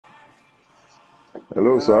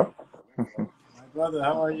Hello, sir. My brother,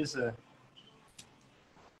 how are you, sir?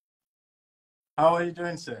 How are you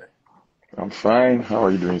doing, sir? I'm fine. How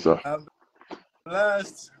are you doing, sir? I'm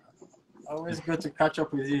blessed. Always good to catch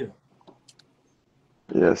up with you.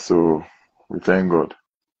 Yes, so we thank God.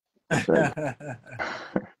 We thank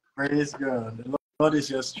Praise God. The Lord is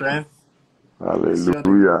your strength. You see what the God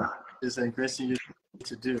Hallelujah. is increasing you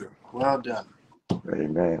to do. Well done.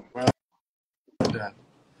 Amen. Well done.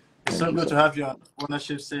 It's Thank so you, good sir. to have you on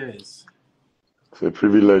ownership series. It's a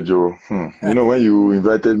privilege, oh. You know, when you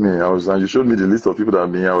invited me, and you showed me the list of people that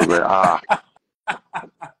have been here, I was like,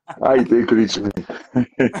 how you take reach me?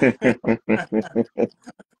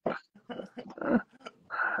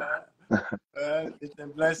 It's a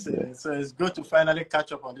blessing. So it's good to finally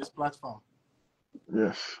catch up on this platform.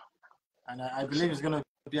 Yes. And I believe it's going to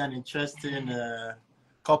be an interesting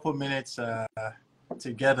couple minutes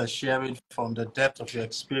together, sharing from the depth of your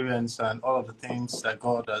experience and all of the things that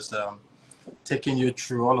God has taken you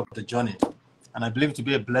through, all of the journey. And I believe it to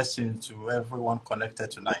be a blessing to everyone connected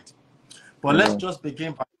tonight. But let's Amen. just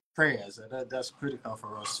begin by prayers. That's critical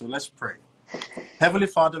for us. So let's pray. Heavenly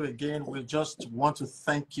Father, again, we just want to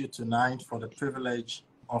thank you tonight for the privilege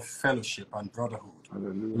of fellowship and brotherhood.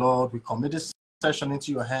 Hallelujah. Lord, we commit this session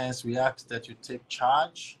into your hands. We ask that you take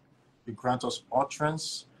charge, you grant us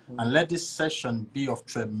utterance, and let this session be of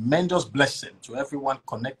tremendous blessing to everyone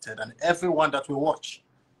connected and everyone that will watch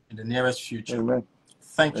in the nearest future. Amen.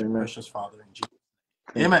 Thank you, Amen. precious Father, in Jesus'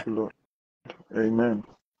 name. Thank Amen. you, Lord. Amen.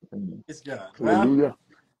 Amen. Praise God. Well, Hallelujah.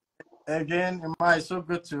 again, Ima, it's so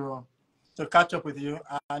good to catch up with you.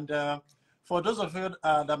 And for those of you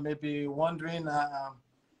that may be wondering,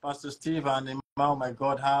 Pastor Steve and Ima, oh my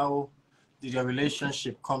God, how did your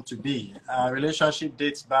relationship come to be? Our relationship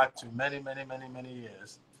dates back to many, many, many, many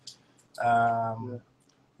years.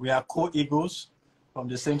 We are co-eagles from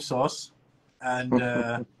the same source. And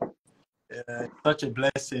it's such a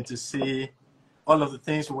blessing to see all of the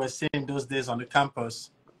things we were seeing those days on the campus,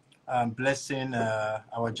 blessing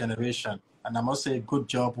our generation. And I must say, good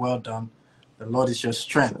job, well done. The Lord is your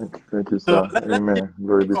strength. Thank you, So sir. let's Amen.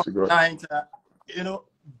 Glory be take on to God. tonight. You know,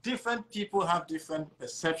 different people have different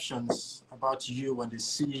perceptions about you when they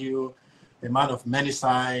see you. A man of many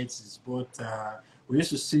sides. Is both. We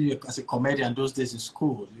used to see you as a comedian those days in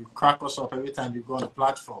school. You crack us up every time you go on the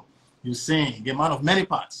platform. You sing. A man of many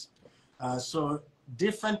parts. So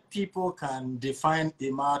different people can define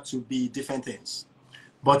Ima to be different things.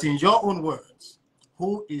 But in your own words,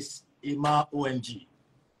 who is Ima OMG?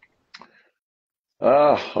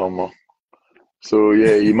 So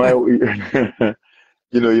yeah, you might, Ima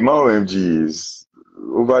OMG is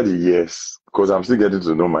over the years, because I'm still getting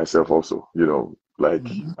to know myself also, like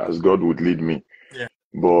as God would lead me. Yeah.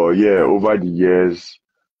 But yeah, over the years,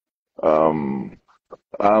 um,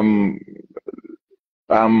 I'm,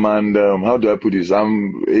 how do I put this?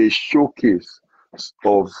 I'm a showcase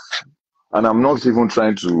of, and I'm not even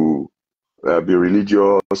trying to be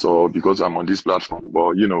religious or because I'm on this platform,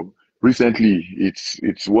 but recently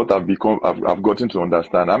it's what I've gotten to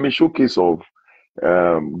understand. I'm a showcase of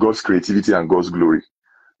God's creativity and God's glory,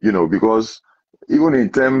 because even in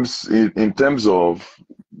terms of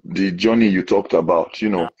the journey you talked about,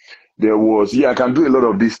 there was, I can do a lot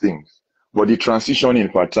of these things, but the transition in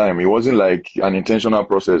part time, it wasn't like an intentional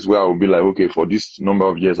process where I would be like, okay, for this number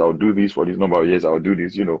of years I'll do this, for this number of years I'll do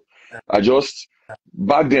this. I just,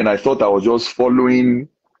 back then I thought I was just following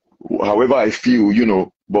however I feel,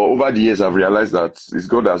 but over the years I've realized that it's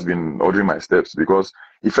God has been ordering my steps, because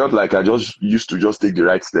it felt like I just used to just take the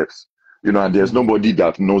right steps, and there's nobody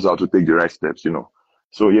that knows how to take the right steps.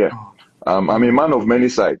 So yeah, I'm a man of many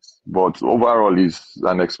sides, but overall is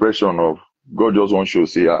an expression of God just wants to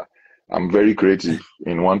say, I'm very creative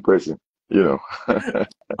in one person, Yeah.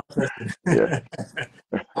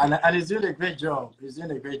 And he's doing a great job. He's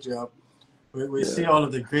doing a great job. We see all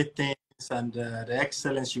of the great things and the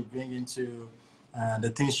excellence you bring into the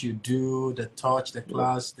things you do, the touch, the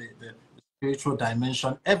class, the spiritual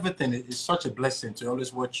dimension. Everything is such a blessing to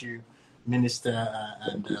always watch you minister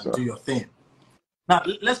and do your thing. Now,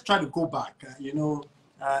 let's try to go back.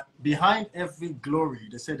 Behind every glory,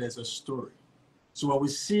 they say there's a story. So when we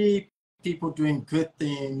see people doing good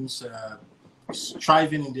things,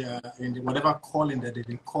 striving in whatever calling that they've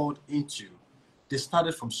been called into, they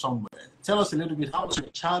started from somewhere. Tell us a little bit, how was your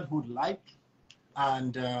childhood like?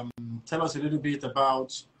 And tell us a little bit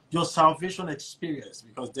about your salvation experience,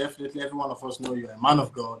 because definitely every one of us know you're a man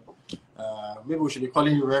of God. Maybe we should be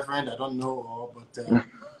calling you Reverend, I don't know, but...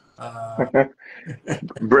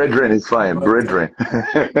 Brethren is fine, brethren.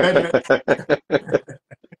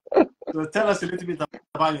 So tell us a little bit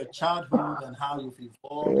about your childhood and how you've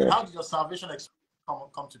evolved. And how did your salvation experience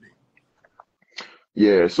come to be?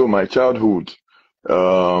 Yeah, so my childhood,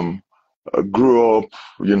 I grew up,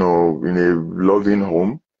 in a loving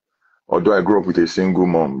home, although I grew up with a single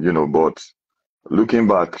mom, but looking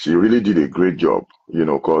back, she really did a great job,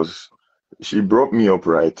 because she brought me up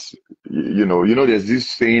right. There's this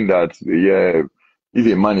saying that, yeah, if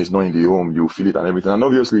a man is not in the home, you feel it and everything. And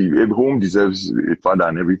obviously, a home deserves a father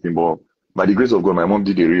and everything, but by the grace of God, my mom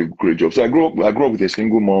did a real great job. So I grew up with a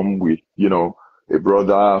single mom with, a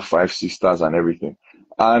brother, 5 sisters and everything.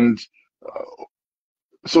 And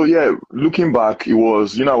so yeah, looking back, it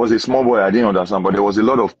was, I was a small boy, I didn't understand, but there was a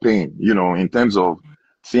lot of pain, in terms of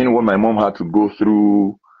seeing what my mom had to go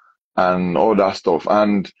through and all that stuff.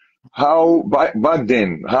 And how back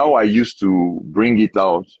then, how I used to bring it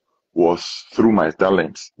out was through my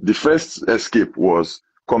talents. The first escape was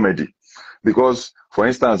comedy. Because, for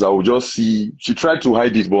instance, I would just see, she tried to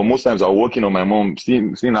hide it, but most times I was working on my mom,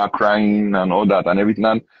 seeing her crying and all that and everything.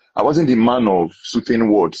 And I wasn't the man of soothing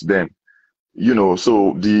words then.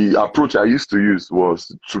 So the approach I used to use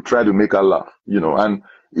was to try to make her laugh, and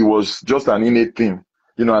it was just an innate thing,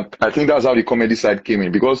 and I think that's how the comedy side came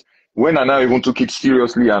in, because when I now even took it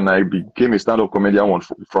seriously and I became a stand-up comedian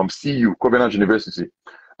from CU, Covenant University,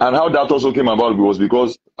 and how that also came about was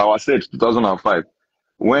because our set 2005,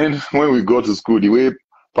 when we got to school, the way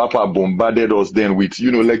Papa bombarded us then with,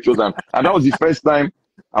 lectures, and that was the first time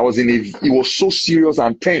I was it was so serious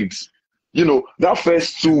and tense. That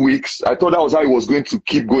first 2 weeks, I thought that was how it was going to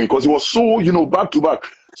keep going because it was so, back to back.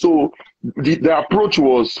 So the approach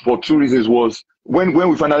was for two reasons. Was when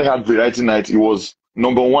we finally had variety night, it was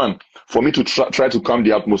number one, for me to try to calm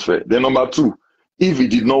the atmosphere. Then number two, if it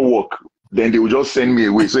did not work, then they would just send me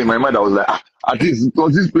away. So in my mind, I was like, at least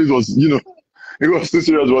because this place was, it was too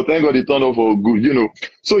serious, but thank God it turned out for good.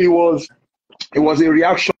 So it was a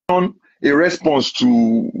reaction, a response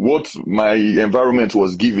to what my environment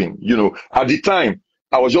was giving. At the time,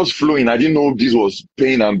 I was just flowing. I didn't know this was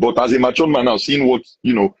pain, but as a mature man now, seeing what,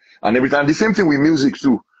 and everything. And the same thing with music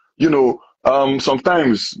too.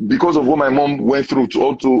 Sometimes because of what my mom went through to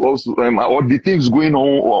also or the things going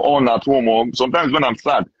on at home, or sometimes when I'm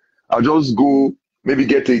sad, I'll just go maybe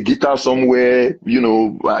get a guitar somewhere.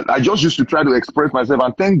 I just used to try to express myself,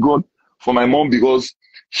 and thank God for my mom because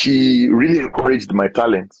she really encouraged my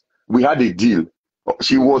talent. We had a deal.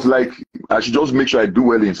 She was like, I should just make sure I do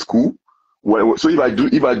well in school. So if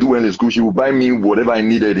I do well in school, she will buy me whatever I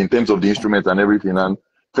needed in terms of the instruments and everything. And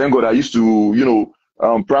thank God I used to,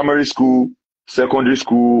 primary school, secondary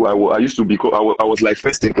school, I used to be, I was like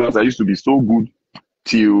first in class. I used to be so good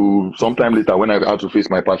till sometime later when I had to face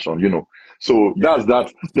my passion. So that's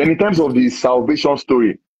that. Then in terms of the salvation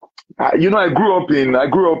story, I grew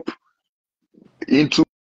up into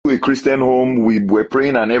a Christian home. We were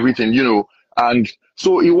praying and everything, and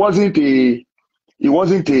so it wasn't a,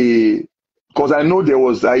 because I know there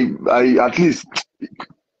was, I at least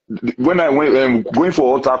when I went going for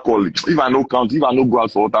altar call, if I no go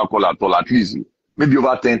out for altar call at all, at least maybe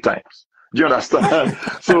over 10 times. Do you understand?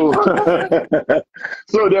 So,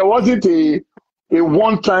 so there wasn't a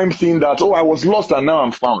one-time thing that, I was lost and now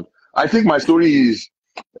I'm found. I think my story is,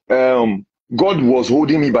 God was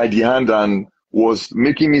holding me by the hand and was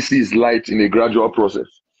making me see his light in a gradual process.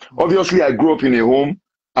 Obviously, I grew up in a home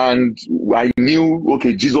and I knew,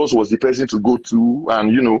 okay, Jesus was the person to go to.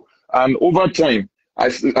 And, and over time,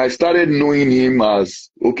 I started knowing him as,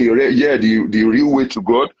 okay, yeah, the real way to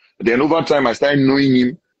God. Then over time, I started knowing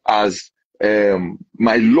him as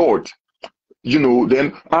my Lord,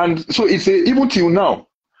 then, and so it's even till now,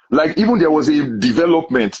 like even there was a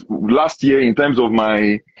development last year in terms of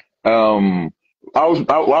my, how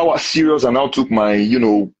serious and how took my,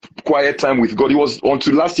 quiet time with God. It was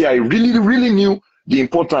until last year I really, really knew the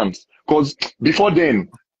importance, because before then,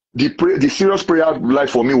 the serious prayer life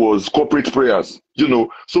for me was corporate prayers,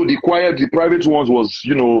 so the private ones was,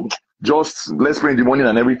 just let's pray in the morning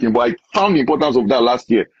and everything. But I found the importance of that last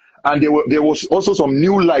year. And there was also some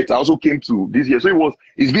new light I also came to this year. So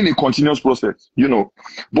it's been a continuous process,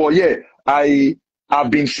 But yeah, I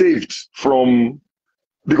have been saved from,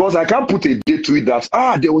 because I can't put a date to it that,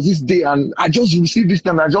 there was this day and I just received this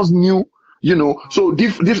time, I just knew, So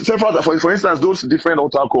several, for instance, those different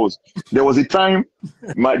altar calls, there was a time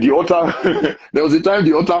the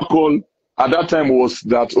altar call at that time was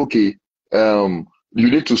that, okay, you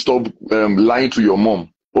need to stop lying to your mom.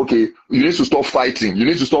 Okay, you need to stop fighting. You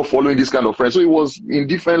need to stop following this kind of friends. So it was in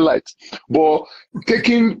different lights. But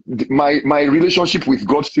taking my relationship with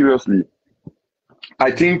God seriously, I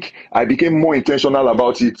think I became more intentional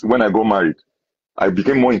about it when I got married. I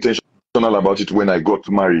became more intentional about it when I got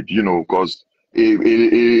married, because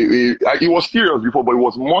it was serious before, but it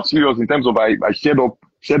was more serious in terms of I shared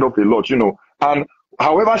up a lot, and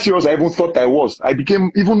however serious I even thought I was, I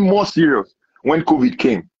became even more serious when COVID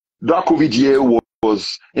came. That COVID year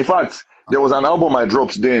was in fact, there was an album I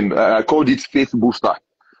dropped then. I called it Faith Booster.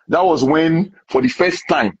 That was when, for the first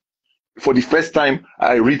time,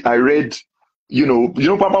 I read,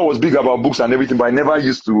 Papa was big about books and everything, but I never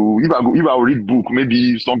used to. If I read book,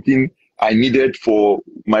 maybe something I needed for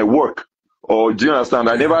my work, or do you understand?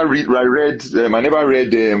 I never read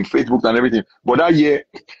faith books and everything. But that year,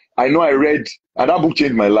 I know I read, and that book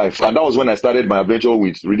changed my life. And that was when I started my adventure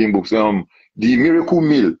with reading books. The Miracle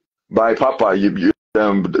Meal by Papa,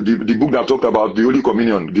 the book that talked about the Holy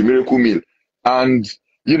Communion, the Miracle Meal, and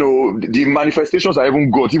the manifestations I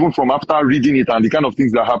even got, even from after reading it, and the kind of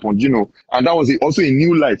things that happened, and that was also a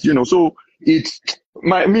new light, So it's the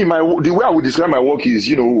way I would describe my work is,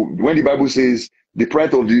 when the Bible says the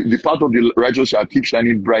path of the righteous shall keep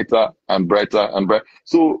shining brighter and brighter and brighter.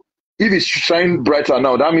 So if it's shining brighter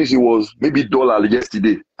now, that means it was maybe duller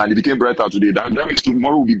yesterday and it became brighter today. That means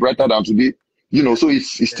tomorrow will be brighter than today. So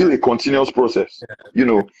it's still a continuous process,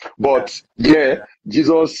 But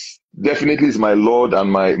Jesus definitely is my Lord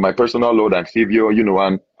and my personal Lord and Savior,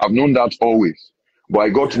 and I've known that always. But I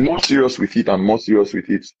got more serious with it and more serious with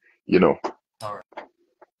it, All right.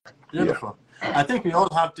 Beautiful. Yeah. I think we all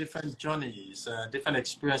have different journeys, different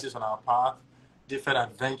experiences on our path, different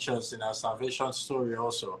adventures in our salvation story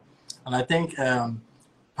also. And I think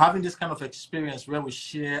having this kind of experience where we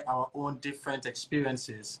share our own different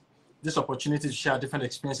experiences, this opportunity to share different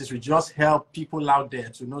experiences will just help people out there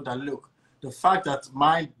to know that, look, the fact that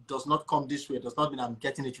mine does not come this way does not mean I'm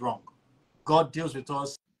getting it wrong. God deals with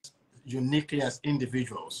us uniquely as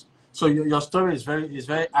individuals. So your story is very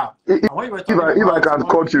apt. If I can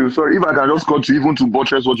cut you, sorry, if I can just cut you even to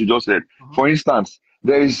buttress what you just said. For instance,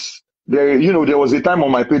 there was a time on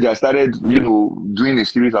my page I started, doing a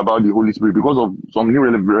series about the Holy Spirit because of some new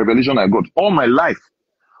revelation I got all my life,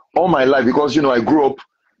 because, I grew up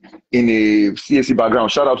in a CSE background.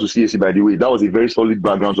 Shout out to CSE, by the way. That was a very solid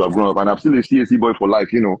background to have grown up, and I'm still a CSE boy for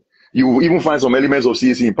life. You even find some elements of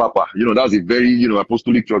CSE in Papa. That's a very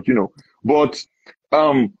apostolic church. But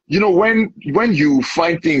when you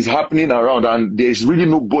find things happening around and there's really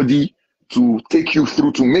nobody to take you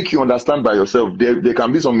through to make you understand by yourself, there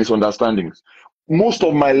can be some misunderstandings. Most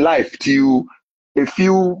of my life till a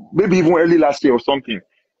few, maybe even early last year or something,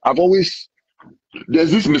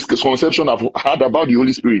 there's this misconception I've had about the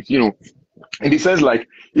Holy Spirit, in the sense like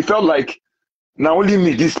it felt like now only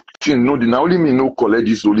me this thing now only me no collect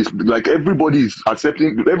this Holy Spirit. Like everybody is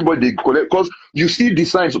accepting, everybody they collect, because you see the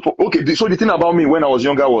signs. Okay, so the thing about me when I was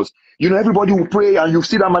younger was, everybody will pray and you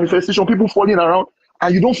see that manifestation, people falling around,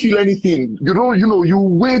 and you don't feel anything. You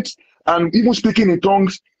wait, and even speaking in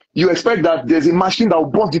tongues, you expect that there's a machine that will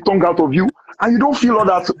burst the tongue out of you, and you don't feel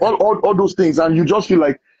all those things, and you just feel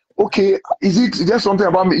like, okay, is there something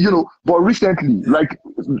about me, But recently, like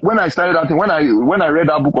when I started that thing, when I read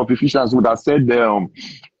that book of Ephesians, that said,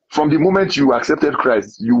 from the moment you accepted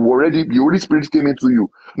Christ, the Holy Spirit came into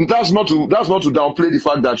you. That's not to downplay the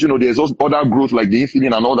fact that there's also other growth like the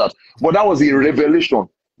infilling and all that, but that was a revelation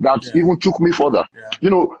that even took me further.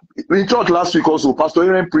 In church last week also, Pastor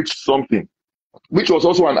Aaron preached something, which was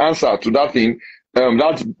also an answer to that thing,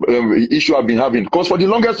 issue I've been having. Because for the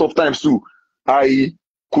longest of times too, I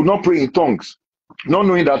could not pray in tongues, not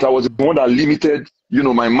knowing that I was the one that limited,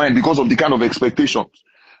 my mind because of the kind of expectations.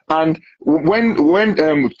 And when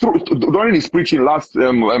during his preaching last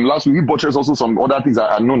week, he butchers also some other things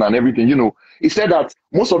I had known and everything. He said that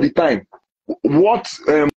most of the time,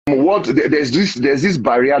 there's this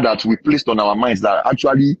barrier that we placed on our minds that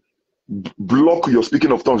actually block your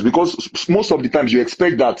speaking of tongues, because most of the times you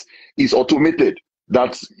expect that it's automated,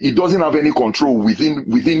 that it doesn't have any control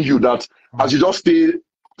within you, that as you just stay,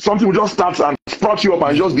 something will just start and sprout you up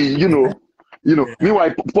and just be,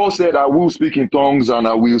 Meanwhile, Paul said, I will speak in tongues and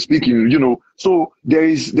I will speak in, So there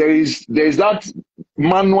is that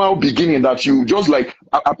manual beginning that you just like,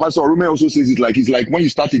 Pastor Rome also says it like, it's like when you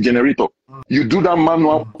start a generator, you do that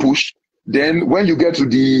manual push. Then when you get to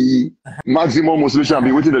the maximum oscillation and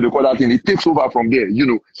be waiting to call that thing, it takes over from there,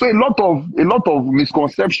 So a lot of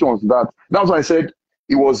misconceptions that's why I said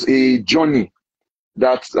it was a journey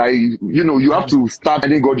that you have to start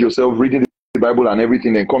finding God yourself, reading the Bible and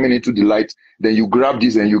everything, and coming into the light. Then you grab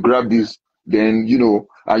this and you grab this. Then,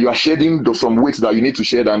 and you are shedding some weights that you need to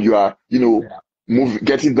shed, and you are,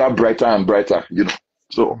 getting that brighter and brighter,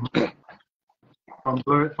 So from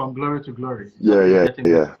glory to glory.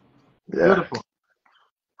 Yeah. Beautiful.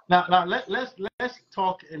 Now let's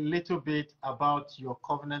talk a little bit about your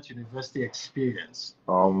Covenant University experience.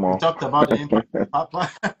 We talked about the impact of Papa.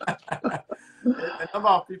 A number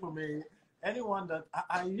of people anyone that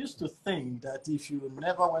I used to think that if you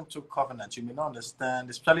never went to Covenant, you may not understand,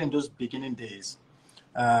 especially in those beginning days.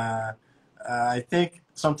 I think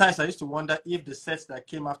sometimes I used to wonder if the sets that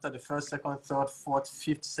came after the first, second, third, fourth,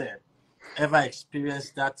 fifth set ever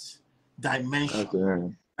experienced that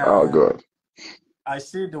dimension. Oh God. I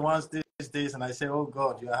see the ones these days and I say, oh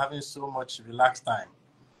God, you are having so much relaxed time.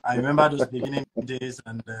 I remember those beginning days,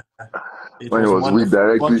 and it When was it was we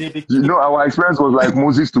wonderful. But directly, our experience was like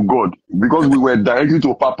Moses to God because we were directly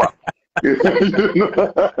to Papa.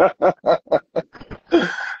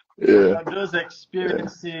 Yeah. Those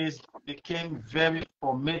experiences became very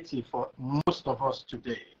formative for most of us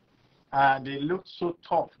today. And they looked so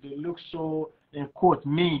tough. They looked so, in quote,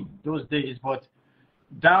 mean those days. But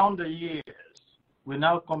down the years, we have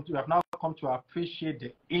now come to appreciate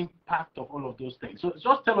the impact of all of those things. So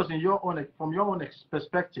just tell us from your own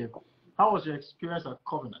perspective, how was your experience at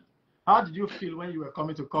Covenant? How did you feel when you were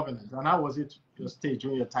coming to Covenant? And how was it your stage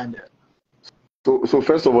during your time there? So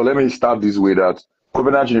first of all, let me start this way that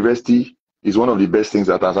Covenant University is one of the best things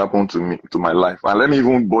that has happened to me, to my life. And let me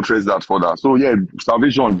even buttress that further. So yeah,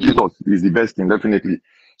 salvation, Jesus is the best thing, definitely.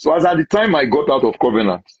 So as at the time I got out of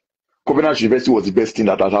Covenant University was the best thing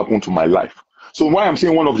that has happened to my life. So why I'm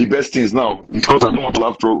saying one of the best things now, because I don't want to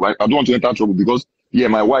have trouble, I don't want to enter trouble because yeah,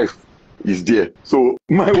 my wife is there. So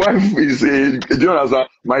my wife is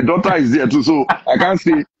my daughter is there too. So I can't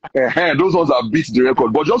say those ones have beat the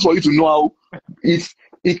record. But just for you to know how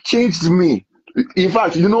it changed me. In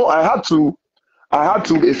fact, I had to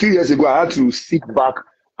a few years ago, I had to sit back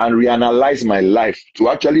and reanalyze my life to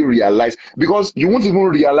actually realize, because you won't even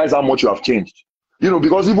realize how much you have changed.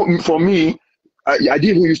 Because even for me, I didn't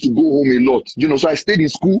even used to go home a lot, so I stayed in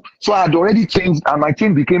school. So I had already changed and my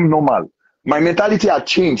change became normal. My mentality had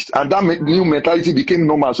changed and that new mentality became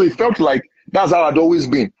normal. So it felt like that's how I'd always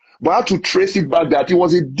been. But I had to trace it back that it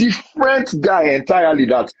was a different guy entirely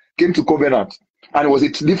that came to Covenant. And it was a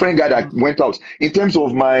different guy that went out. In terms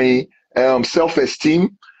of my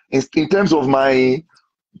self-esteem, in terms of my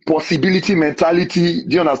possibility mentality,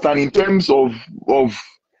 do you understand? In terms of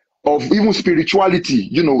even spirituality,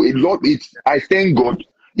 a lot. I thank God.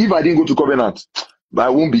 If I didn't go to Covenant, I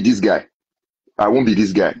won't be this guy. I won't be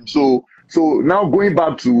this guy. So now going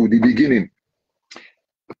back to the beginning,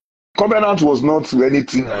 Covenant was not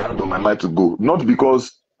anything I had on my mind to go. Not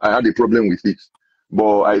because I had a problem with it,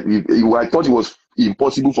 but I thought it was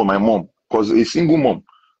impossible for my mom, because a single mom.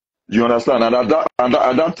 You understand? And at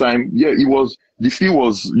that time, yeah, the fee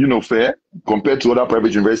was fair compared to other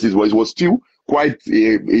private universities, but it was still quite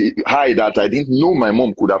high that I didn't know my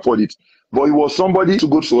mom could afford it. But it was somebody to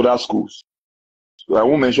go to other schools. So I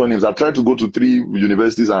won't mention names. I tried to go to 3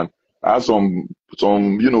 universities and I had some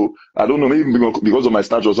I don't know, maybe because of my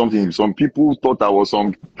stature or something. Some people thought I was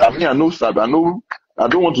I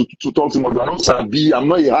don't want to talk too much. I know Sabi. I'm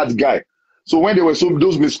not a hard guy. So when there were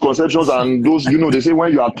those misconceptions and those, they say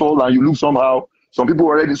when you are tall and you look somehow, some people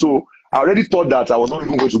already. So I already thought that I was not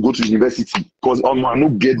even going to go to university because I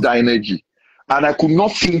don't get that energy, and I could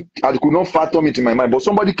not fathom it in my mind. But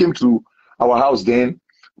somebody came to our house then.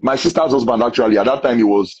 My sister's husband, actually, at that time he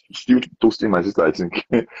was still toasting my sister, I think.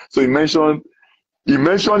 So he mentioned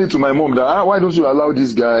it to my mom that why don't you allow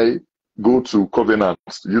this guy go to Covenant?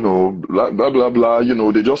 Blah blah blah blah.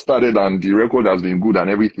 They just started and the record has been good and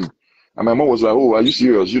everything. And my mom was like, oh, are you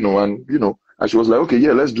serious? And she was like, okay,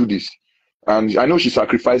 yeah, let's do this. And I know she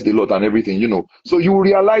sacrificed a lot and everything, So you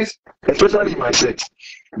realize, especially in my set,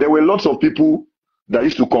 there were lots of people that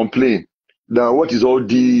used to complain that what is all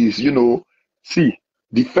this, See,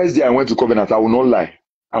 the first day I went to Covenant, I will not lie.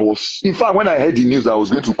 In fact, when I heard the news that I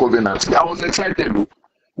was going to Covenant, I was excited.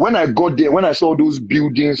 When I got there, when I saw those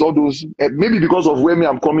buildings, all those, maybe because of where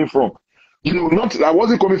I'm coming from, I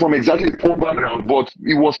wasn't coming from exactly a poor background, but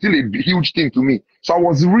it was still a huge thing to me. So I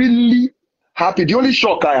was really happy. The only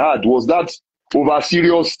shock I had was that over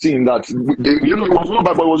serious thing that, it was not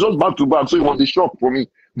bad, but it was just back to back. So it was a shock for me.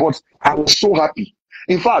 But I was so happy.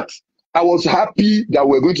 In fact, I was happy that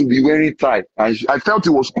we're going to be wearing tie. And I felt it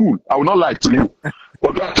was cool. I will not lie to you.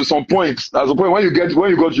 But to some point, when you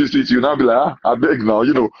got used to it, you now be like, I beg now,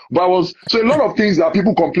 But so a lot of things that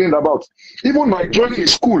people complained about. Even my journey in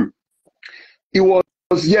school, it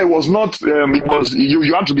was not,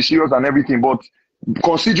 you have to be serious and everything, but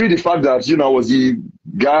considering the fact that, I was the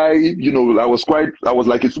guy, I was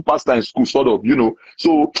like a superstar in school, sort of,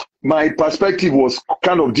 so my perspective was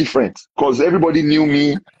kind of different because everybody knew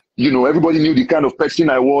me, everybody knew the kind of person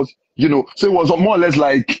I was, so it was more or less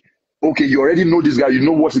like okay, you already know this guy, you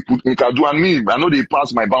know what he can do, and me, I know they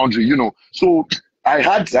passed my boundary, you know. So I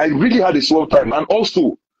really had a swell time, and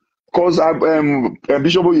also because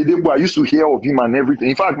Bishop Oyedepo, I used to hear of him and everything.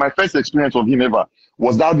 In fact, my first experience of him ever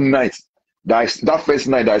was that night. That first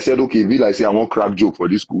night I said, okay, Bill, I say I want crack joke for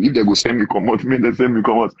this school. If they go send me come out, they send me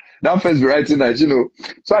come out. That first variety night, you know.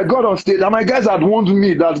 So I got on stage, and my guys had warned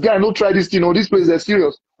me that, guy, don't try this thing. This place is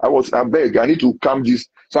serious. I beg, I need to calm this.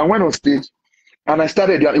 So I went on stage, and I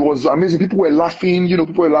started. It was amazing. People were laughing,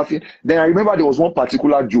 people were laughing. Then I remember there was one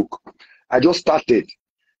particular joke. I just started.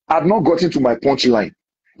 I had not gotten to my punchline.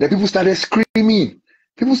 Then people started screaming.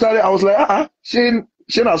 I was like, Shane,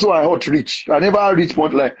 I saw I hot reach. I never reached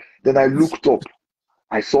punchline. Then I looked up.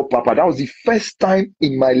 I saw Papa. That was the first time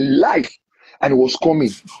in my life. And it was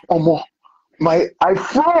coming. I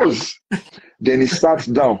froze. Then he sat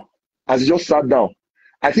down. As he just sat down,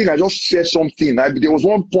 I think I just said something. There was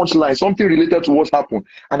one punchline, something related to what happened.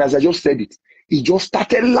 And as I just said it, he just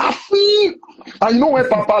started laughing. And you know when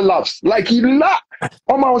Papa laughs? Like he laughed. I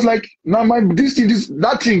was like, now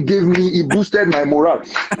that thing gave me, it boosted my morale.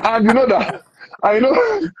 And you know that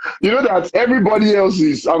that everybody else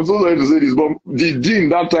is, I'm so sorry to say this, but the dean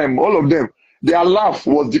that time, all of them, their laugh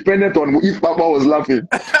was dependent on if Papa was laughing.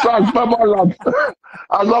 So as Papa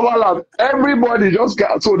laughed, everybody just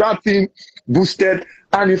got, so that thing boosted.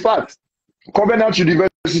 And in fact, Covenant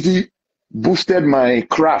University boosted my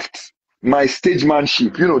craft, my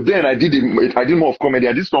stagemanship. Then I did more of comedy.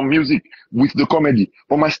 I did some music with the comedy,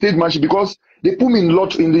 but my stagemanship, because they put me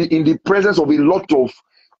in the presence of a lot of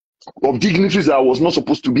dignitaries that I was not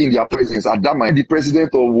supposed to be in their presence. At that time, the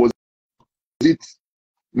president of, was it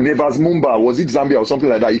Nevas Mumba, was it Zambia or something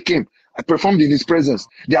like that? He came. I performed in his presence.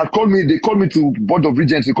 They called me to Board of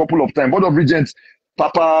Regents a couple of times. Board of Regents,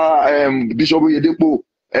 Papa, Bishop Oyedepo,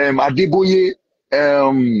 Adeboye,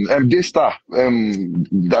 Daystar,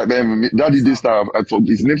 Daddy Daystar,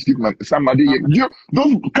 his name is Sam Adeye.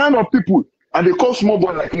 Those kind of people, and they call small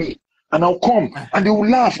boy like me, and I'll come, and they will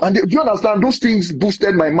laugh, and do you understand? Those things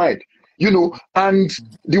boosted my mind, and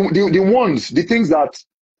the things that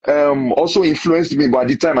also influenced me, but at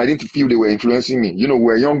the time I didn't feel they were influencing me. We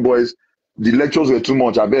were young boys, the lectures were too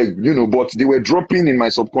much, I beg, but they were dropping in my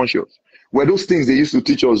subconscious. Were those things they used to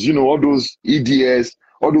teach us, all those EDS,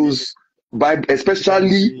 all those Bible,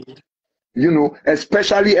 especially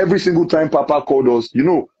every single time Papa called us,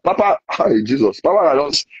 Papa, hi, Jesus, Papa had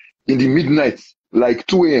us in the midnight, like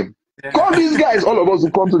 2 a.m. Call these guys, all of us who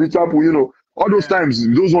come to the chapel, all those times,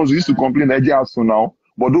 those ones who used to complain, I just so now,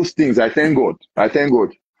 but those things, I thank God,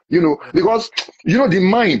 because, the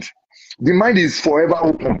mind is forever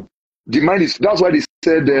open. That's why they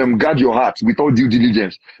said, guard your heart with all due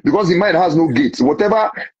diligence, because the mind has no gates. Whatever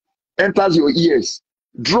enters your ears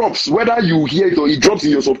drops, whether you hear it or it drops in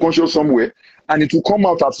your subconscious somewhere, and it will come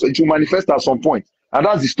out, it will manifest at some point. And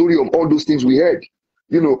that's the story of all those things we heard.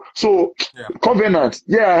 So Covenant,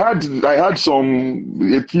 I had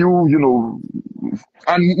a few,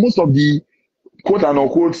 and most of the quote and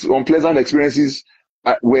unquote unpleasant experiences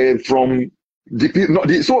were from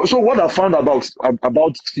so what I found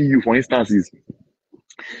about CU, for instance, is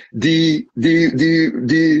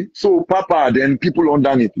so Papa, then people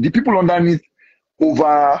underneath. The people underneath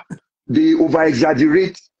over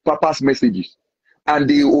exaggerate Papa's messages, and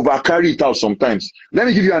they over carry it out sometimes. Let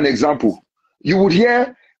me give you an example. You would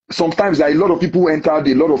hear sometimes that a lot of people entered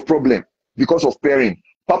a lot of problem because of pairing.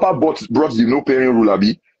 Papa brought the no pairing rule,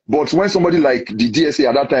 Abi. But when somebody like the DSA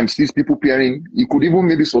at that time sees people pairing, he could even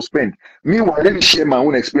maybe suspend. Meanwhile, let me share my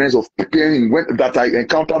own experience of pairing that I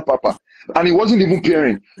encountered Papa, and he wasn't even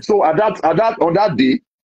pairing. So on that day,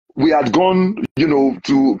 we had gone,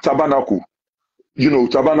 to Tabernacle.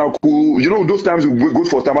 Tabernacle, those times we go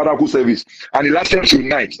for Tabernacle service, and it lasted till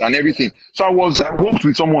night and everything. So I worked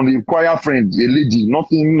with someone, a choir friend, a lady,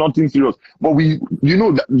 nothing serious. But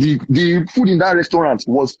the food in that restaurant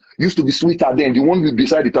used to be sweeter than the one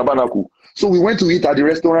beside the Tabernacle. So we went to eat at the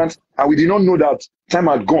restaurant, and we did not know that time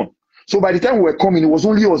had gone. So by the time we were coming, it was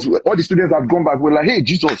only us. All the students had gone back. We were like, hey,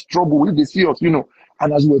 Jesus, trouble, if they see us, And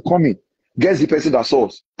as we were coming, guess the person that saw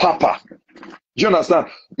us? Papa. Do you understand?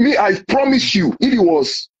 I promise you, if it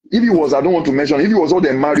was, I don't want to mention, if it was all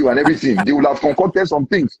the Mario and everything, they would have concocted some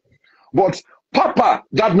things. But Papa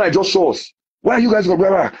that night just saw us. Where are you guys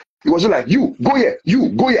going? He was just like, you go here.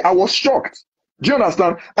 I was shocked. Do you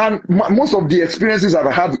understand? And most of the experiences I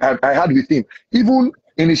had with him, even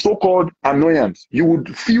in his so-called annoyance, you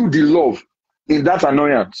would feel the love in that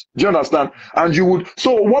annoyance. Do you understand? And you would.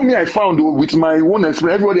 So what I found with my own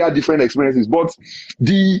experience, everybody had different experiences, but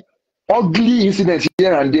the ugly incidents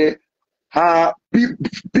here and there are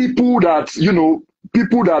people that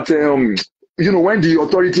when the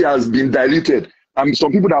authority has been diluted,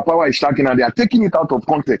 some people that power is shocking and they are taking it out of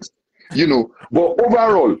context, but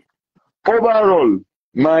overall,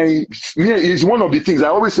 it's one of the things I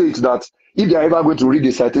always say, is that if they are ever going to read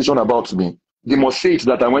a citation about me, they must say it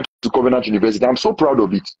that I went to Covenant University. I'm so proud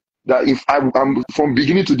of it. That if I'm from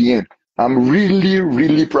beginning to the end, I'm really,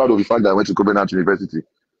 really proud of the fact that I went to Covenant University.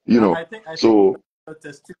 I think the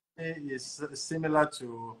testimony is similar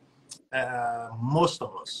to most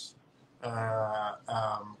of us.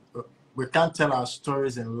 We can't tell our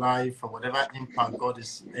stories in life or whatever impact God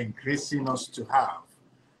is engracing us to have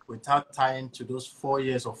without tying to those 4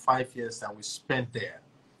 years or 5 years that we spent there.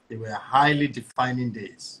 They were highly defining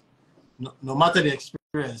days. No matter the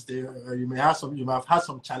experience, you may have had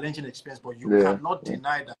some challenging experience, but you cannot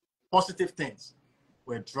deny that positive things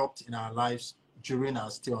were dropped in our lives during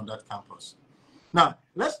our stay on that campus. Now,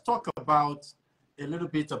 let's talk about a little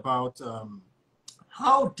bit about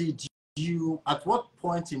how did you, at what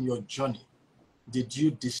point in your journey did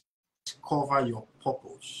you discover your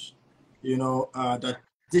purpose? That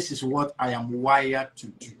this is what I am wired to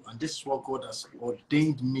do, and this is what God has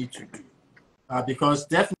ordained me to do. Because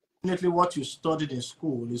definitely what you studied in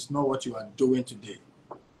school is not what you are doing today.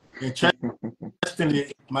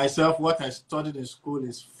 Interestingly, myself, what I studied in school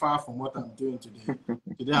is far from what I'm doing today.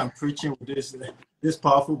 Today I'm preaching with this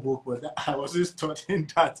powerful book, but I wasn't studying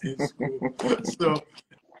that in school. So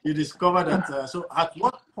you discover that. So at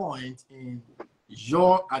what point in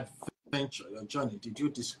your adventure, your journey, did you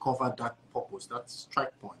discover that purpose, that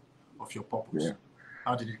strike point of your purpose? Yeah.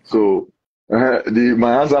 How did it come? So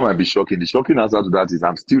my answer might be shocking. The shocking answer to that is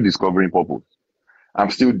I'm still discovering purpose.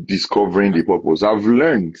 I'm still discovering the purpose. I've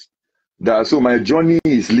learned that. So my journey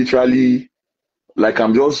is literally like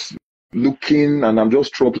I'm just looking and I'm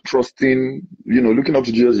just trusting, looking up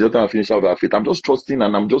to Jesus, just to finish out our faith. I'm just trusting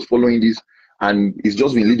and I'm just following this, and it's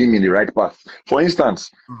just been leading me in the right path. For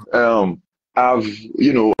instance, I've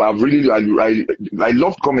really, I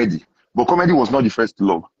loved comedy, but comedy was not the first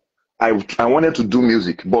love. I wanted to do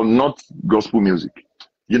music, but not gospel music.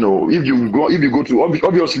 If you go to,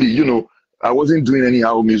 obviously, I wasn't doing any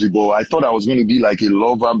house music, but I thought I was going to be like a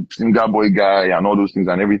lover, singer boy guy and all those things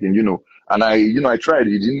and everything, and I tried,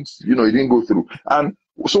 it didn't go through. And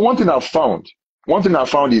so one thing I found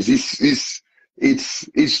is it's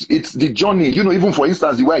the journey, even for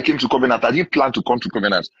instance, the way I came to Covenant, I didn't plan to come to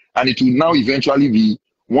Covenant, and it will now eventually be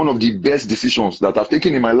one of the best decisions that I've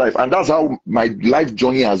taken in my life. And that's how my life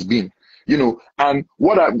journey has been, and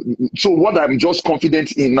what I'm just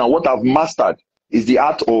confident in now, what I've mastered is the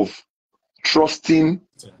art of trusting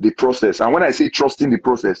the process. And when I say trusting the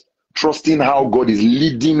process, trusting how God is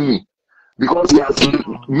leading me, because He has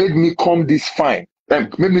made me come this far,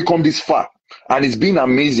 and it's been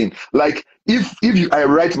amazing. Like if I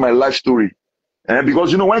write my life story,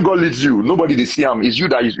 because when God leads you, nobody they see him. It's you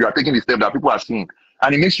that you are taking the step that people are seeing,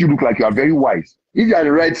 and it makes you look like you are very wise. If I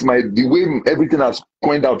write the way everything has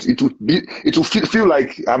coined out, it will feel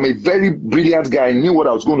like I'm a very brilliant guy. I knew what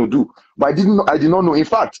I was going to do, but I did not know. In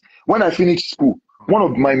fact, when I finished school, one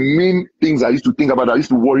of my main things I used to think about, that used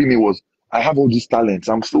to worry me, was I have all these talents.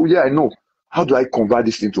 I know. How do I convert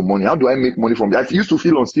this into money? How do I make money from it? I used to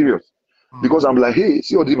feel unserious because I'm like, hey,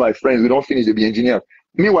 see all these my friends, we don't finish, they be engineers.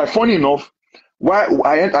 Meanwhile, funny enough, why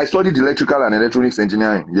I studied electrical and electronics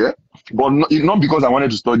engineering, but not because I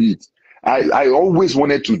wanted to study it. I always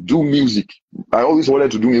wanted to do music.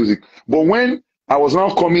 But when I was now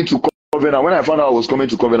coming to Covenant, when I found out I was coming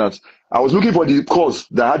to Covenant, I was looking for the course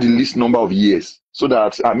that had the least number of years, so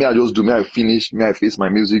that I finish, I face my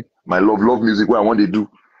music, my love music, what I want to do,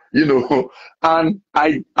 and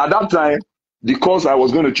at that time, the course I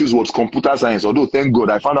was going to choose was computer science, although thank God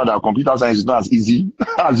I found out that computer science is not as easy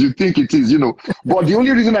as you think it is, But the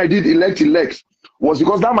only reason I did elect was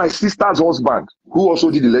because that my sister's husband, who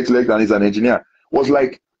also did elect and is an engineer, was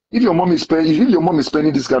like, if your mom is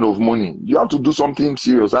spending this kind of money, you have to do something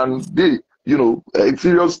serious. And a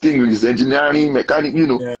serious thing is engineering, mechanic,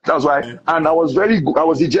 That's why. And I was very good. I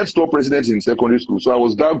was the jet store president in secondary school, so I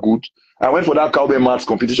was that good. I went for that cowbell maths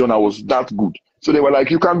competition. I was that good. So they were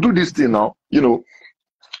like, you can do this thing now,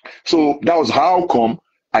 So that was how come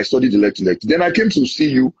I studied elect. Then I came to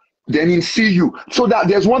CU. Then in CU, so that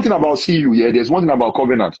there's one thing about CU, there's one thing about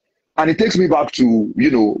Covenant, and it takes me back to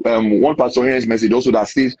one Pastor Henry's message also that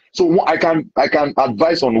says, so I can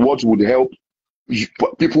advise on what would help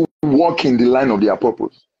people walk in the line of their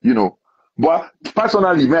purpose, But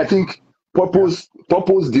personally, I think purpose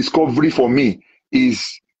discovery for me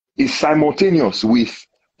is simultaneous with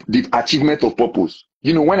the achievement of purpose.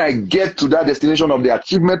 When I get to that destination of the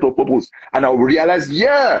achievement of purpose, and I will realize,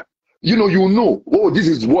 oh, this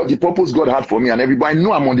is what the purpose God had for me, and everybody, I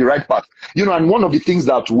know I'm on the right path. And one of the things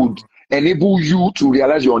that would enable you to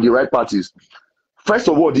realize you're on the right path is, first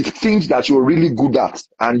of all, the things that you're really good at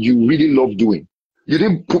and you really love doing. You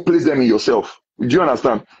didn't place them in yourself. Do you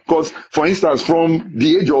understand? Because, for instance, from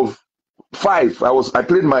the age of 5, I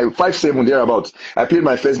played my 5, 7 thereabouts. I played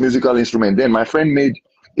my first musical instrument. Then my friend made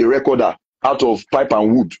a recorder out of pipe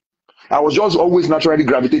and wood. I was just always naturally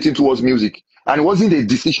gravitating towards music. And it wasn't a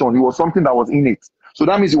decision. It was something that was innate. So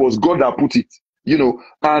that means it was God that put it,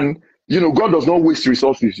 and, God does not waste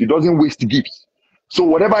resources. He doesn't waste gifts. So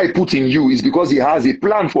whatever he put in you is because he has a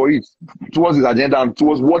plan for it, towards his agenda and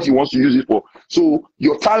towards what he wants to use it for. So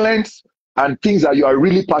your talents and things that you are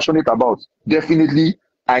really passionate about definitely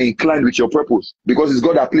are inclined with your purpose, because it's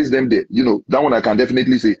God that placed them there. That one I can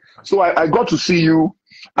definitely say. So I got to see you.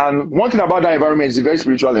 And one thing about that environment is a very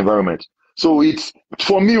spiritual environment. So it's,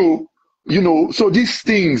 for me, so these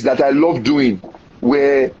things that I love doing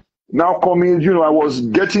were now coming, I was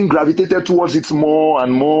getting gravitated towards it more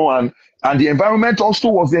and more. And the environment also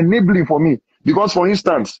was enabling for me. Because, for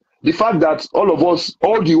instance, the fact that all of us,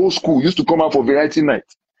 all the old school used to come out for variety night,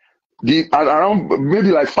 around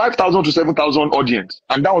maybe like 5,000 to 7,000 audience.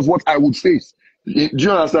 And that was what I would face. Do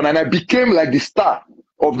you understand? And I became like the star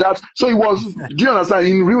of that. So it was, do you understand?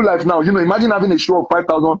 In real life now, imagine having a show of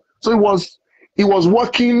 5,000. So it was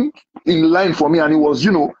working in line for me. And it was,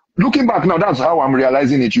 looking back now, that's how I'm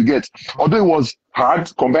realizing it, you get. Although it was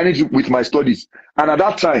hard combining it with my studies. And at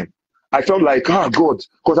that time, I felt like, God,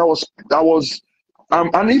 because I was,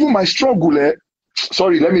 and even my struggle,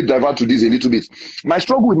 sorry, let me divert to this a little bit. My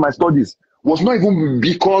struggle with my studies was not even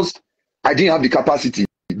because I didn't have the capacity.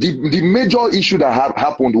 The major issue that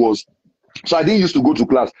happened was, so I didn't used to go to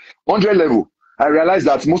class. 100 level, I realized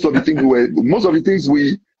that most of the things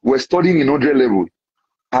we were studying in 100 level,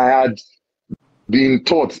 I had been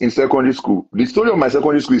taught in secondary school. The story of my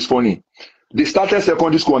secondary school is funny. They started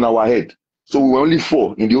secondary school on our head. So we were only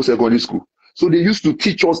 4 in the whole secondary school. So they used to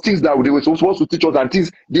teach us things that they were supposed to teach us, and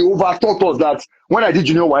things they overtaught us. That when I did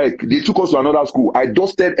junior WAEC, they took us to another school. I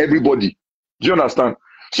dusted everybody. Do you understand?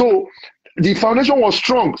 So the foundation was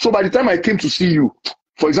strong. So by the time I came to see you,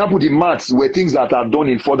 for example, the maths were things that are done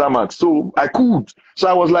in further maths. So I could. So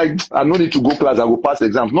I was like, I no need to go class. I will pass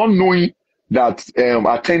exams, not knowing that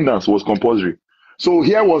attendance was compulsory. So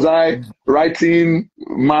here was I writing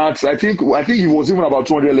maths. I think it was even about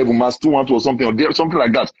 200 level maths, 212 or something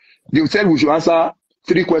like that. They said we should answer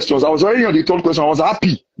 3 questions. I was already on the 3rd question. I was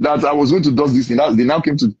happy that I was going to do this thing. They now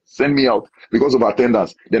came to send me out because of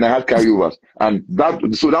attendance. Then I had carryovers, and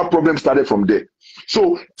that problem started from there.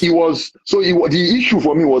 So the issue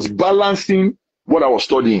for me was balancing what I was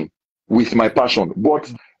studying with my passion.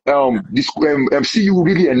 But this MCU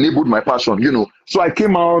really enabled my passion, So I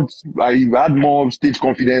came out, I had more stage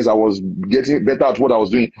confidence. I was getting better at what I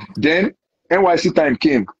was doing. Then NYC time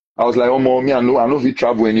came. I was like, oh, mommy, I know if we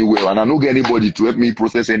travel anywhere, and I don't get anybody to help me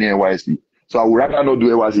process any NYC. So I would rather not do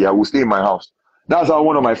NYC. I will stay in my house. That's how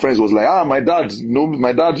one of my friends was like, my dad,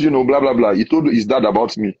 blah, blah, blah. He told his dad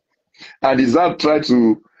about me. And his dad tried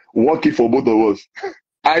to work it for both of us.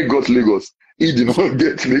 I got Lagos. He did not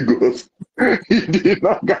get Lagos. He did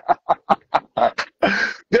not get.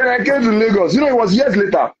 Then I came to Lagos. It was years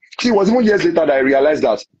later. See, it was even years later that I realized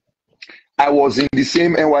that I was in the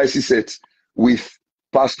same NYC set with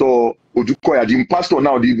Pastor Odukoya. The pastor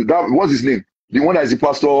now, what's his name? The one that is the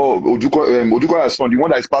pastor, Odukoya's son, the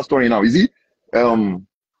one that is pastoring now. Is he?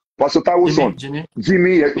 Pastor Tawo's son.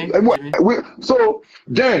 Jimmy. So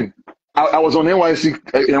then I was on NYC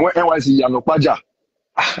Yanopaja.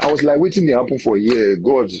 I was like waiting to happen for a year.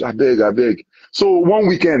 God, I beg. So one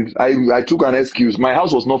weekend, I took an excuse. My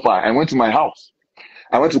house was not far. I went to my house.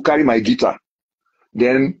 I went to carry my guitar.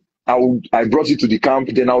 Then I brought it to the camp.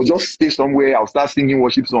 Then I'll just stay somewhere. I'll start singing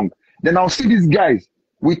worship songs. Then I'll see these guys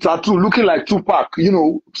with tattoo, looking like Tupac,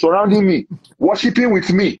 surrounding me, worshiping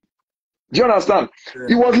with me. Do you understand?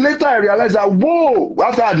 Yeah. It was later I realized that, whoa,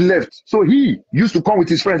 after I'd left. So he used to come with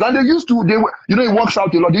his friends, and he works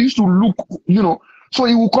out a lot. They used to look, so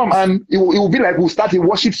he will come, and it will be like we'll start a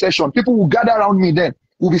worship session. People will gather around me then.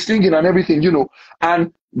 We'll be singing and everything,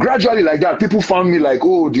 And gradually like that, people found me like,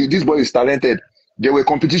 oh, this boy is talented. There were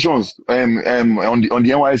competitions on the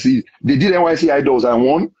NYC. They did NYC Idols. I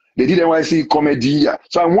won. They did NYC Comedy.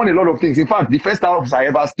 So I won a lot of things. In fact, the first house I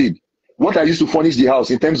ever stayed, what I used to furnish the house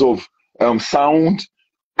in terms of sound,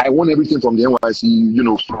 I won everything from the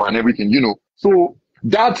NYC, floor and everything, So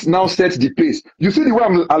that now sets the pace. You see the way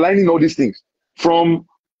I'm aligning all these things from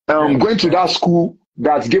going to that school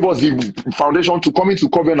that gave us the foundation to coming to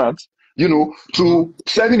Covenant, you know, to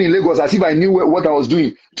serving in Lagos as if I knew what I was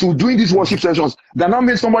doing, to doing these worship sessions. That now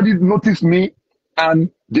made somebody notice me,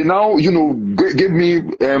 and they now, you know, gave me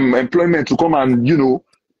employment to come and, you know,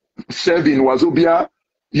 serve in Wazobia.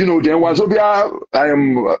 You know, then Wazobia,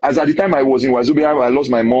 as at the time I was in Wazobia, I lost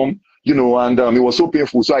my mom, you know, and it was so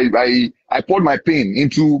painful. So I poured my pain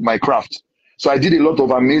into my craft. So I did a lot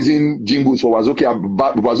of amazing jingles for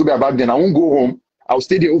Wazobia back then. I won't go home. I'll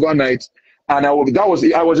stay there overnight. And I was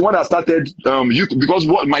the one that started youth, because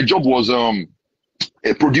what my job was a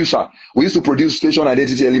producer. We used to produce station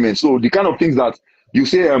identity elements. So the kind of things that you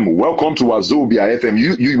say, welcome to Wazobia FM.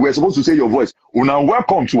 You were supposed to say your voice. Oh, now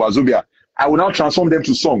welcome to Wazobia. I will now transform them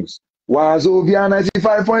to songs. Wazobia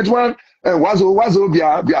 95.1 and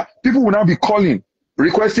Wazobia. People will now be calling,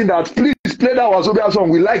 requesting that please play that Wazobia song.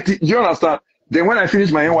 We liked it. Do you understand? Then when I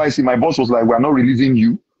finished my NYC, my boss was like, we are not releasing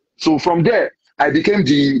you. So from there, I became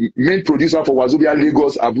the main producer for Wazobia,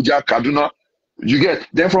 Lagos, Abuja, Kaduna. You get?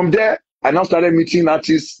 Then from there, I now started meeting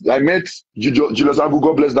artists. I met Julius Abu,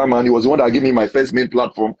 God bless that man. He was the one that gave me my first main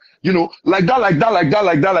platform. You know, like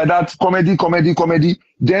that. Comedy.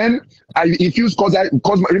 Then I infused,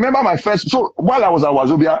 because remember my first, so while I was at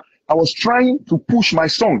Wazobia, I was trying to push my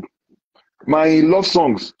song, my love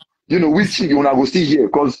songs, you know, which you wanna go still here,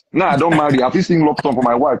 because now I don't marry. I have to sing love song for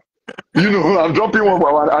my wife. You know, I'm dropping one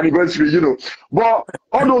for our anniversary, you know. But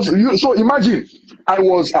all those, so imagine, I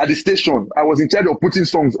was at the station. I was in charge of putting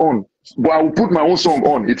songs on. But I will put my own song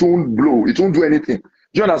on. It won't blow. It won't do anything. Do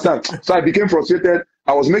you understand? So I became frustrated.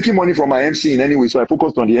 I was making money from my MCing anyway, so I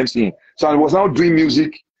focused on the MCing. So I was now doing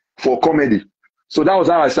music for comedy. So that was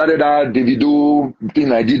how I started that Davido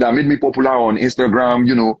thing I did that made me popular on Instagram,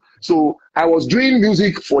 you know. So I was doing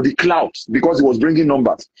music for the clout because it was bringing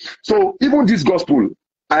numbers. So even this gospel,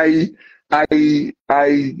 should I say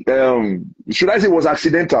it was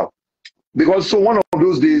accidental? Because so one of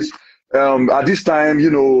those days, at this time, you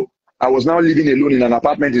know, I was now living alone in an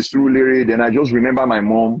apartment in Surulere. Then I just remember my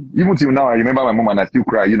mom. Even till now, I remember my mom and I still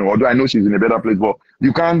cry, you know, although I know she's in a better place, but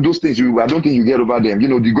you can't, those things, I don't think you get over them. You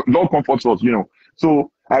know, the Lord comforts us, you know. So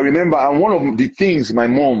I remember, and one of the things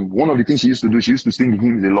she used to do, she used to sing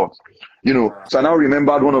hymns a lot, you know. So I now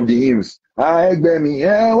remembered one of the hymns. So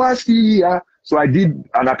I did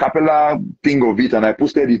an a cappella thing of it and I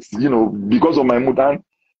posted it, you know, because of my mood. And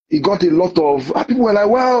it got a lot of, people were like,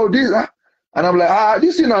 wow, this, and I'm like,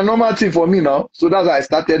 this is a normal thing for me now. So that's how I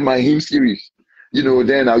started my hymn series. You know,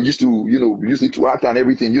 then I used to, you know, use it to act and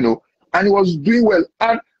everything, you know, and it was doing well.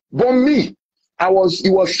 But me,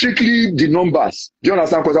 it was strictly the numbers. Do you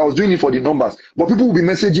understand? Because I was doing it for the numbers. But people will be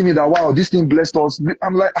messaging me that, wow, this thing blessed us.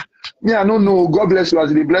 I'm like, me, I don't know. God bless you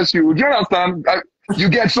as they bless you. Do you understand? You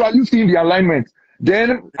get, so I used to see the alignment.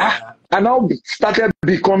 Then I now started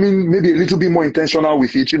becoming maybe a little bit more intentional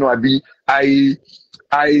with it. You know,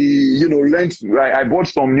 I you know, learned, I bought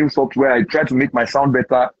some new software. I tried to make my sound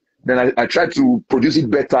better. Then I tried to produce it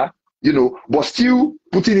better, you know, but still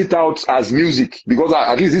putting it out as music because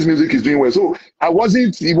at least this music is doing well. So I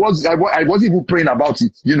wasn't even praying about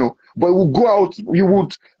it, you know, but it would go out,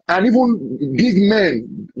 and even big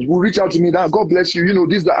men will reach out to me that God bless you, you know,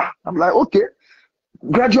 this, that. I'm like, okay.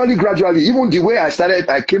 Gradually, even the way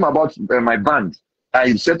I came about my band,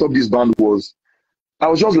 I set up this band I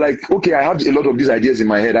was just like, okay, I had a lot of these ideas in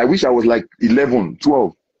my head. I wish I was like 11,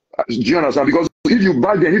 12. Do you understand? Because if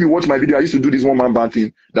you watch my video, I used to do this one-man band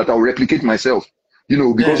thing that I'll replicate myself, you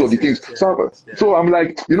know, because of the things. So I'm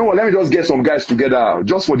like, you know what, let me just get some guys together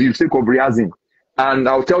just for the sake of rehearsing. And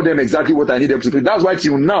I'll tell them exactly what I need them to do. That's why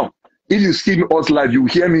till now, if you see us live, you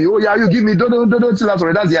hear me, oh yeah, you give me, don't, that's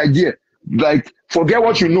the idea. Like, forget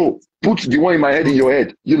what you know. Put the one in my head in your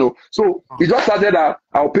head, you know. So we just started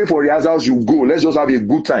I'll pay for rehearsals, you go. Let's just have a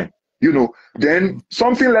good time, you know. Then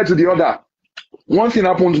something led to the other. One thing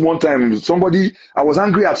happened one time. I was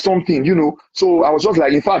angry at something, you know. So I was just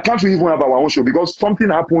like, in fact, can't we even have our own show? Because something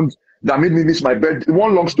happened that made me miss my bed.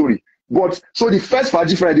 One long story. But so the first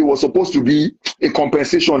Faji Friday was supposed to be a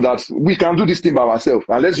compensation that we can do this thing by ourselves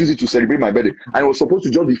and let's use it to celebrate my birthday. And it was supposed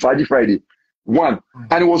to just be Faji Friday. One,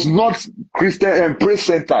 and it was not Christian and praise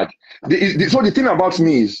centered. So the thing about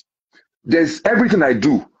me is, there's everything I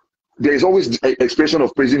do, there is always the expression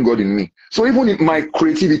of praising God in me. So even in my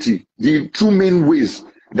creativity, the two main ways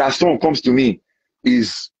that song comes to me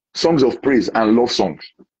is songs of praise and love songs.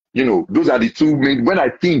 You know, those are the two main. When I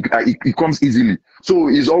think, it comes easily. So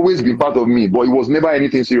it's always been part of me, but it was never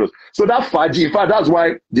anything serious. So that Faji, in fact, that's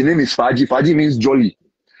why the name is Faji. Faji means jolly.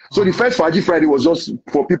 So the first Faji Friday was just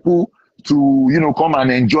for people to, you know, come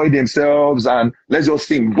and enjoy themselves and let's just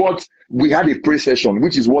sing. But we had a prayer session,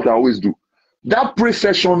 which is what I always do. That prayer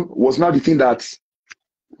session was now the thing that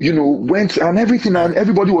you know, went and everything, and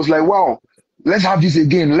everybody was like, wow, let's have this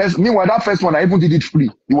again. Meanwhile, that first one, I even did it free.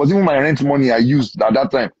 It was even my rent money I used at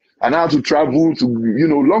that time. And I had to travel to, you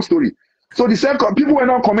know, long story. So the second, people were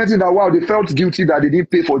now commenting that, wow, they felt guilty that they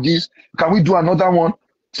didn't pay for this. Can we do another one?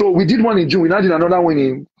 So we did one in June. We now did another one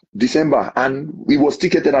in December, and it was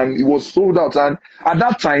ticketed and it was sold out. And at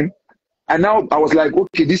that time, and now I was like,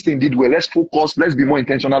 okay, this thing did well. Let's focus. Let's be more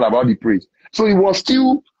intentional about the praise. So it was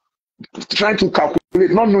still trying to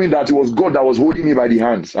calculate, not knowing that it was God that was holding me by the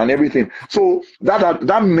hands and everything. So that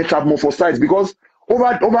metamorphosized, because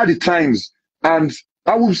over the times, and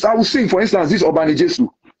I will sing, for instance, this Obani Jesu.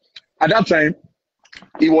 At that time,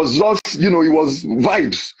 it was just, you know, it was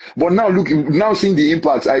vibes. But now seeing the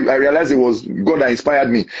impact, I realized it was God that inspired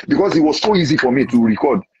me, because it was so easy for me to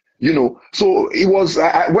record, you know. So it was,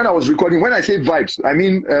 when I was recording, when I say vibes, I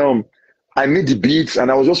mean, I made the beats and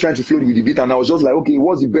I was just trying to flow with the beat, and I was just like, okay,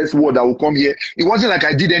 what's the best word that will come here? It wasn't like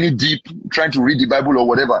I did any deep trying to read the Bible or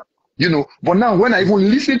whatever, you know. But now when I even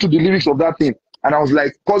listened to the lyrics of that thing, and I was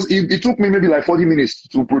like, because it took me maybe like 40 minutes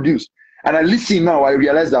to produce, and I listen now, I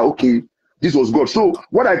realized that, okay, this was God. So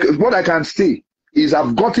what I can say is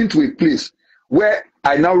I've gotten to a place where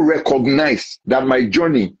I now recognize that my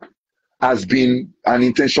journey has been an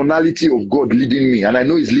intentionality of God leading me, and I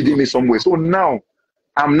know He's leading me somewhere. So now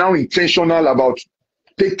I'm now intentional about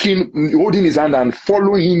holding His hand and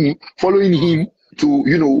following him to,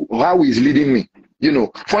 you know, how He's leading me. You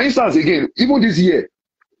know, for instance, again, even this year,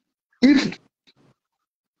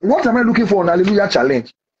 what am I looking for on Hallelujah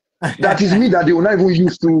Challenge? That is me that they will not even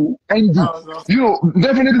use to end it. Awesome. You know,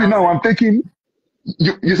 definitely now I'm taking.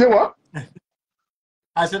 You say what?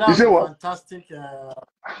 I said that was a fantastic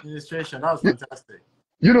illustration. That was fantastic.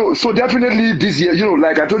 You know, so definitely this year, you know,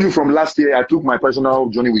 like I told you from last year, I took my personal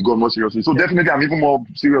journey with God more seriously. So definitely I'm even more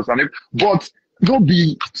serious than it. But don't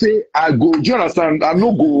say I go. Do you understand? I'm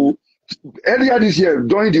not go. Earlier this year,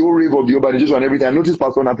 during the whole rave of the urbanization and everything, I noticed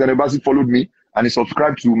Pastor Nathan Ebasi followed me and he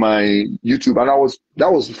subscribed to my YouTube, and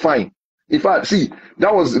that was fine. In fact, see,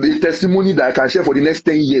 that was the testimony that I can share for the next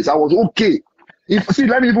 10 years. I was okay.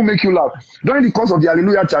 Let me even make you laugh. During the course of the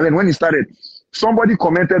Hallelujah Challenge, when he started, somebody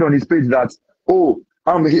commented on his page that, oh,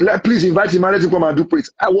 please invite him to come and do praise.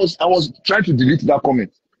 I was trying to delete that comment,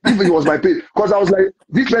 if it was my page, because I was like,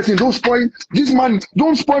 this person, don't spoil this man,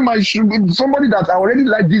 don't spoil my somebody that I already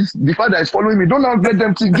like this, the fact that is following me, don't now let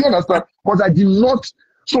them see. Do you understand? Because I did not.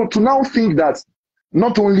 So to now think that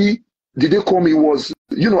not only did they call me, was,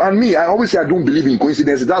 you know, and me, I always say I don't believe in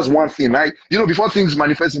coincidences. That's one thing. You know, before things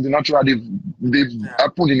manifest in the natural, they've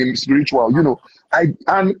happened in the spiritual, you know. And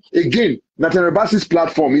again, Nathan Ebasi's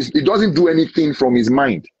platform it doesn't do anything from his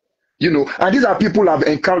mind, you know. And these are people I've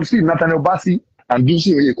encountered. See, Nathan Ebasi and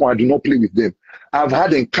Dusi Oyekon, I do not play with them. I've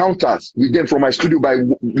had encounters with them from my studio by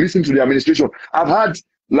listening to the administration. I've had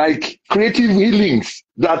like creative healings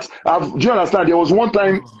that do you understand? There was one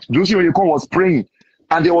time Dusi Oyekon was praying,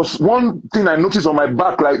 and there was one thing I noticed on my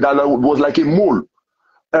back, like that was like a mole.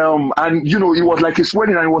 And you know, it was like a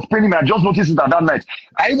swelling and it was paining me. I just noticed it at that night.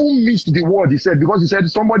 I even missed the word he said, because he said,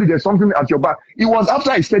 somebody, there's something at your back. It was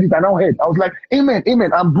after I said it, I now heard. I was like, amen,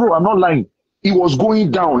 amen. And bro, I'm not lying. It was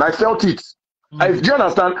going down. I felt it. Do you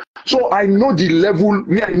understand? So I know the level,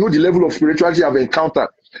 I know the level of spirituality I've encountered.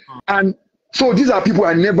 And so these are people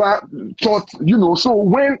I never thought, you know. So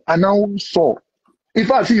when I now saw, in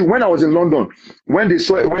fact, see, when I was in London, when they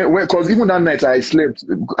saw, because even that night I slept,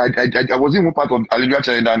 I wasn't even part of Hallelujah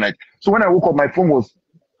Challenge that night. So when I woke up, my phone was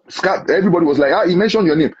scattered. Everybody was like, he mentioned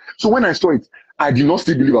your name. So when I saw it, I did not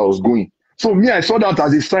still believe I was going. So me, I saw that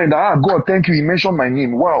as a sign that, God, thank you, he mentioned my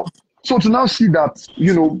name. Wow. So to now see that,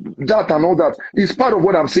 you know, that and all that is part of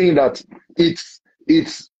what I'm saying, that it's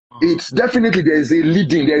definitely, there is a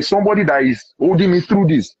leading, there is somebody that is holding me through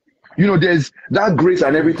this. You know, there's that grace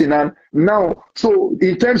and everything. And now, so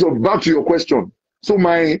in terms of, back to your question, so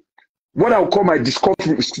what I'll call my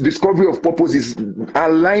discovery of purpose is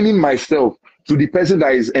aligning myself to the person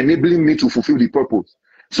that is enabling me to fulfill the purpose.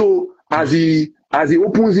 So as he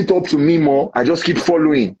opens it up to me more, I just keep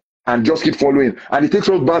following and just keep following. And it takes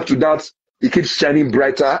us back to that. It keeps shining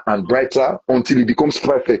brighter and brighter until it becomes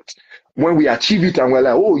perfect. When we achieve it and we're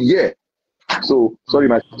like, oh yeah. So sorry,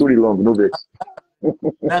 my story long, no vex.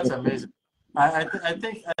 That's amazing. I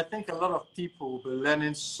think a lot of people will be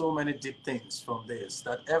learning so many deep things from this,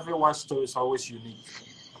 that everyone's story is always unique.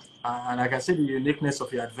 And I can see the uniqueness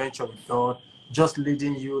of your adventure with God, just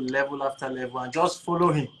leading you level after level, and just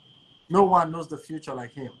follow him. No one knows the future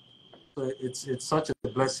like him. So it's such a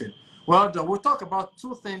blessing. Well, we'll talk about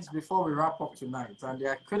two things before we wrap up tonight, and they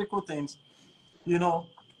are critical things. You know,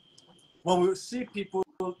 when we see people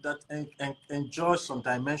that enjoy some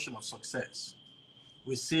dimension of success,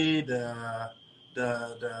 we see the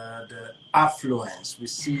affluence, we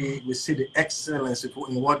see the excellence in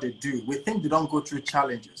what they do. We think they don't go through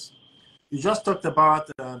challenges. You just talked about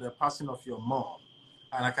the passing of your mom,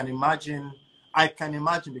 and I can imagine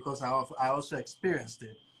because I also experienced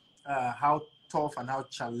it, how tough and how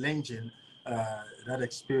challenging that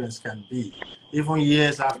experience can be. Even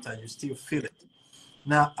years after, you still feel it.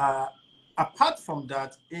 Now, apart from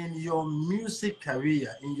that, in your music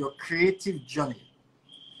career, in your creative journey,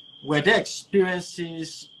 were there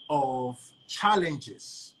experiences of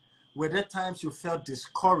challenges? Were there times you felt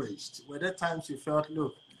discouraged? Were there times you felt,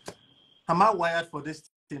 look, am I wired for this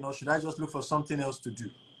thing, or should I just look for something else to do?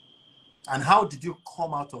 And how did you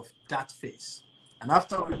come out of that phase? And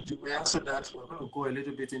after we answer that, we're going to go a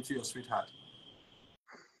little bit into your sweetheart.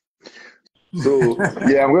 So,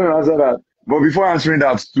 yeah, I'm going to answer that. But before answering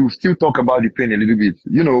that, to still talk about the pain a little bit,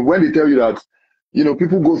 when they tell you that,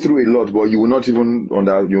 people go through a lot, but you will not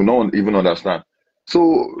even understand.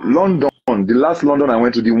 So, London, the last London I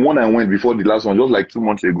went to, the one I went before the last one, just like 2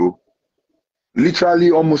 months ago,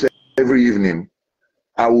 literally almost every evening,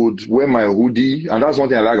 I would wear my hoodie, and that's one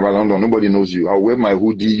thing I like about London. Nobody knows you. I'll wear my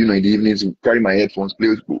hoodie, in the evenings, carry my headphones,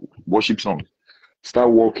 play worship songs, start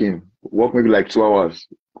walk maybe like 2 hours,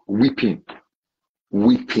 weeping.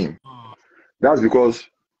 That's because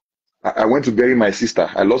I went to bury my sister.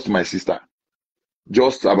 I lost my sister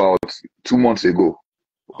just about 2 months ago.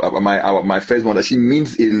 My first mother. She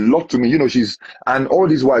means a lot to me. And all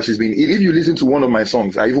this while she's been, if you listen to one of my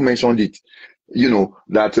songs, I even mentioned it,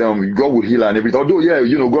 that God will heal her and everything. Although, yeah,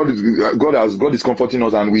 God is comforting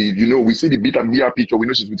us, and we see the bigger picture. We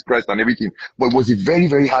know she's with Christ and everything. But it was a very,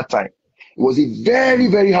 very hard time. It was a very,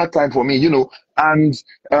 very hard time for me, and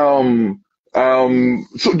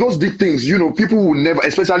so those big things, people will never,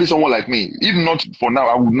 especially someone like me, even not for now,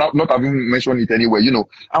 I would not have even mentioned it anyway, And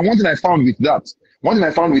one thing I found with that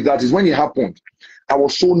is when it happened, I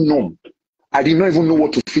was so numb. I did not even know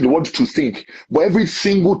what to feel, what to think. But every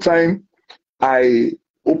single time I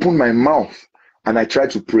opened my mouth and I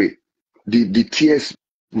tried to pray, the tears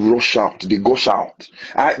rush out, they gush out.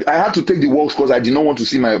 I had to take the walks because I did not want to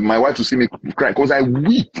see my wife to see me cry, because I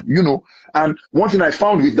weep, And one thing I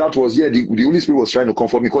found with that was, the Holy Spirit was trying to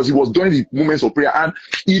comfort me, because it was during the moments of prayer, and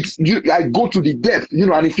I go to the depth,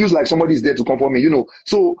 and it feels like somebody is there to comfort me,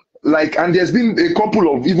 So and there's been a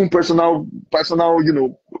couple of even personal,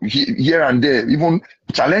 here and there, even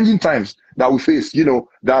challenging times that we face,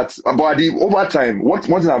 but over time, one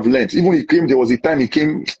thing I've learned, there was a time it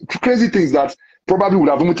came, crazy things that probably would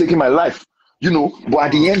have even taken my life, but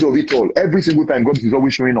at the end of it all, every single time, God is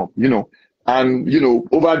always showing up, and,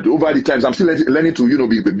 over the times, I'm still learning to,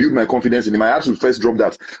 build my confidence in him. I had to first drop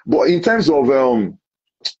that. But in terms of,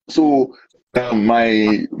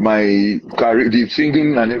 my career, the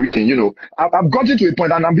singing and everything, I've gotten to a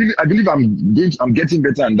point, and I believe I'm getting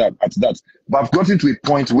better at that. But I've gotten to a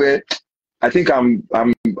point where I think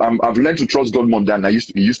I've learned to trust God more than I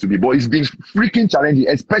used to be. But it's been freaking challenging,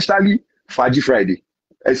 especially Faji Friday.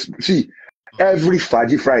 See, every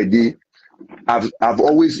Faji Friday,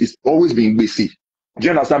 it's always been busy. Do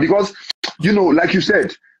you understand? Because, like you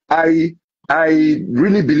said, I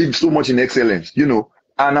really believe so much in excellence,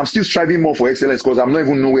 and I'm still striving more for excellence, because I'm not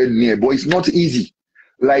even nowhere near, but it's not easy.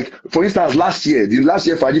 Like, for instance, the last year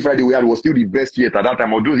Faji Friday we had was still the best yet at that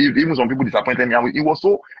time, although even some people disappointed me, and it was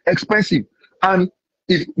so expensive. And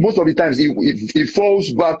most of the times it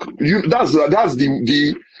falls back,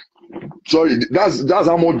 that's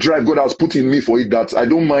how much drive God has put in me for it, that I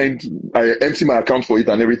don't mind, I empty my account for it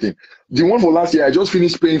and everything. The one for last year, I just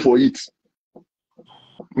finished paying for it.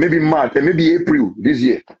 Maybe March and maybe April this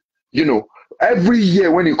year. Every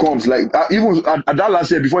year when it comes, like even at that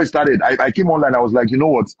last year before it started, I came online. I was like, you know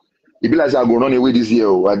what? It be like I'm going to run away this year.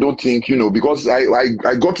 I don't think, because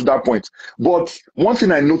I got to that point. But one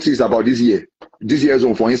thing I noticed about this year's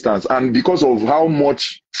one, for instance, and because of how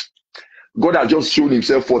much God has just shown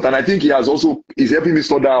himself forth, and I think he's helping me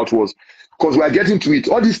sort that out, was because we are getting to it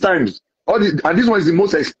all these times. And this one is the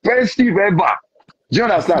most expensive ever. Do you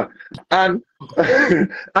understand? And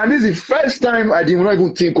and this is the first time I did not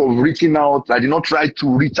even think of reaching out. I did not try to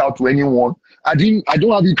reach out to anyone. I don't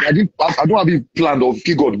have it planned or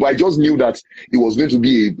figured, but I just knew that it was going to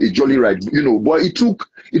be a jolly ride, But it took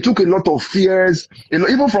a lot of fears,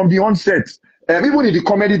 even from the onset. Even in the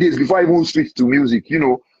comedy days before I even switched to music,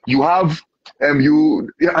 you have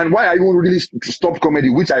and why I even really stopped comedy,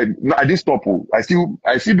 which I didn't stop. I still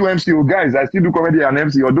do MC, guys. I still do comedy and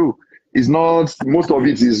MC, although it's not, most of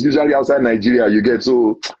it is usually outside Nigeria. You get,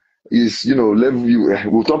 so is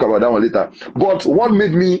we'll talk about that one later. But what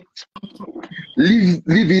made me leave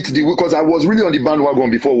it because I was really on the bandwagon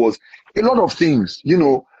before was a lot of things, a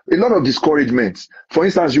lot of discouragements. For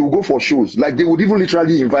instance, you will go for shows, like they would even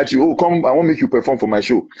literally invite you, oh, come, I want to make you perform for my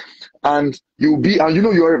show. And you'll be, and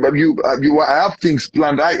I have things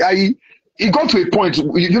planned. It got to a point,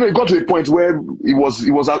 it got to a point where it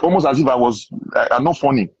was almost as if I'm not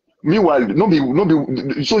funny. Meanwhile,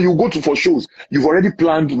 so you go for shows, you've already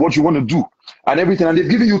planned what you want to do and everything, and they've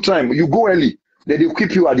given you time. You go early, then they'll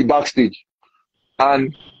keep you at the backstage.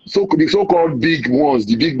 And so the so-called big ones,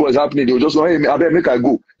 the big boys happening, they'll just say, hey, I better make I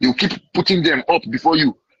go. They'll keep putting them up before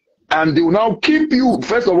you. And they will now keep you.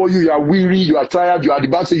 First of all, you are weary, you are tired, you are at the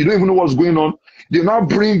backstage, you don't even know what's going on. They'll now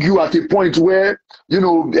bring you at a point where,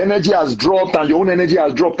 energy has dropped and your own energy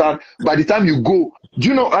has dropped. And by the time you go,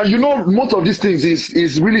 most of these things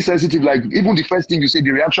is really sensitive. Like even the first thing you say,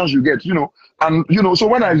 the reactions you get, and so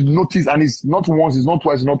when I noticed, and it's not once, it's not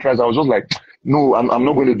twice, it's not thrice, I was just like, no, I'm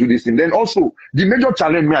not going to do this thing. Then also the major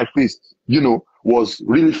challenge I faced, was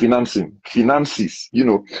really finances,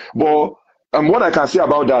 but what I can say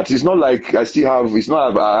about that is not like I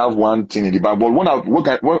have one thing in the Bible.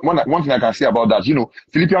 But one thing I can say about that,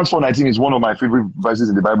 Philippians 4:19 is one of my favorite verses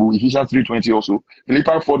in the Bible. Ephesians 3:20 also.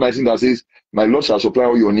 Philippians 4:19 that says, my Lord shall supply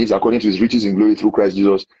all your needs according to his riches in glory through Christ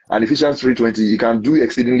Jesus. And Ephesians 3:20, he can do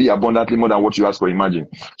exceedingly abundantly more than what you ask or imagine.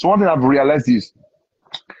 So one thing I've realized is,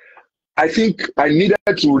 I think I needed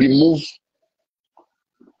to remove,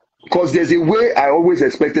 because there's a way I always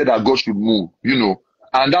expected that God should move,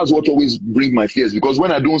 and that's what always brings my fears, because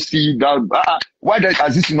when I don't see that, why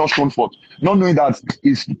has this not shown forth? Not knowing that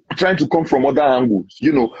it's trying to come from other angles,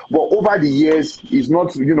 but over the years, it's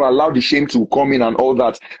not, allowed the shame to come in and all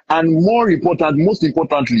that. And most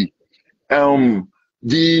importantly,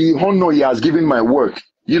 the honor he has given my work,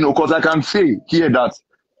 because I can say here that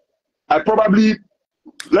I probably,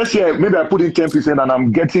 let's say maybe I put in 10% and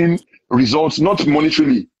I'm getting results, not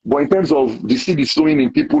monetarily, but in terms of the seed is sowing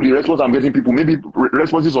in people, the response I'm getting people, maybe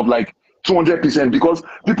responses of like 200%, because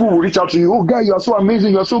people will reach out to you, oh, guy, you are so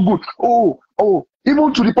amazing, you are so good. Oh,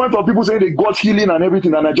 even to the point of people saying they got healing and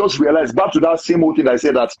everything. And I just realized, back to that same old thing I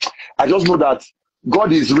said, that I just know that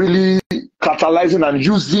God is really catalyzing and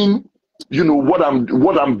using, what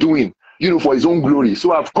I'm doing, for his own glory.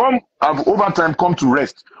 So I've over time come to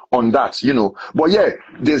rest on that, But yeah,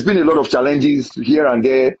 there's been a lot of challenges here and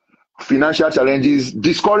there, financial challenges,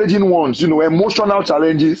 discouraging ones, emotional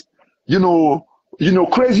challenges,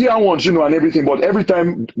 crazier ones, and everything. But every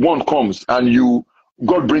time one comes and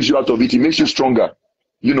God brings you out of it, it makes you stronger,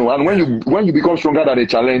 and when you become stronger than a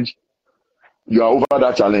challenge, you are over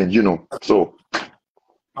that challenge, So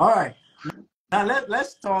all right. Now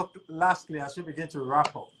let's talk lastly as we begin to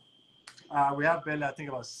wrap up. We have barely, I think,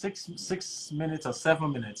 about 6 minutes or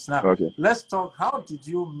 7 minutes. Now, okay. Let's talk. How did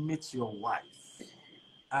you meet your wife?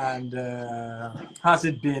 And how's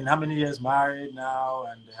it been? How many years married now?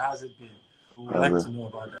 And how's it been? We would like to know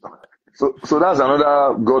about that. So that's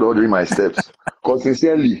another God ordering my steps. Because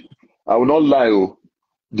sincerely, I will not lie.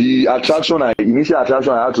 The initial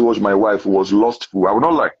attraction I had towards my wife was lustful. I will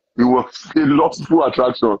not lie. It was a lustful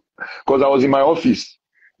attraction. Because I was in my office.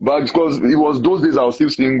 But because it was those days I was still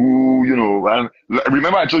single, and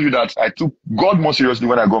remember I told you that I took God more seriously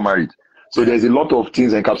when I got married. So there's a lot of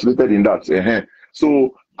things encapsulated in that.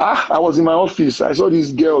 So I was in my office. I saw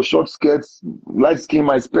this girl, short skirts, light skin,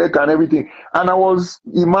 my spec and everything. And I was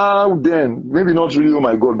Ima then, maybe not really, oh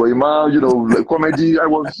my God, but Ima, like comedy, I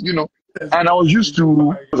was, and I was used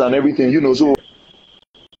to and everything, so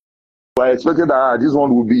I expected that this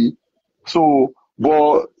one would be so.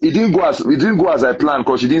 But it didn't go as I planned,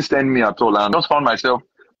 because she didn't send me at all. And I just found myself,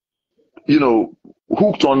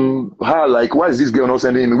 hooked on her. Like, why is this girl not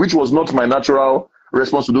sending me? Which was not my natural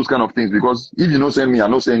response to those kind of things. Because if you don't send me, I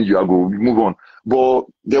don't send you, I go move on. But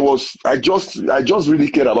I just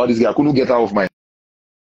really cared about this girl. I couldn't get her off my.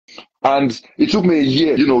 And it took me a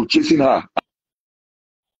year, chasing her.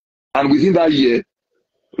 And within that year,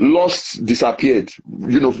 lust disappeared,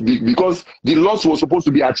 because the lust was supposed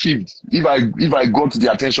to be achieved if I got the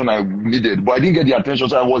attention I needed, but I didn't get the attention,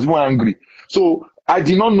 so I was more angry. So I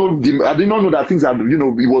did not know that things had, it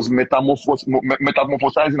was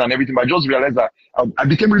metamorphosizing and everything. But I just realized that I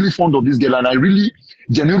became really fond of this girl, and I really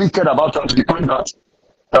genuinely cared about her to the point that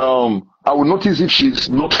I would notice if she's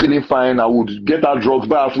not feeling fine, I would get her drugs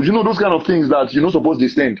back, those kind of things that you're not supposed to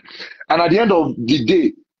send. And at the end of the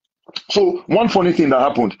day, so one funny thing that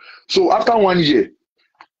happened. So after 1 year,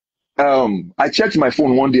 I checked my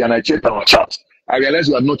phone one day and I checked our chat. I realized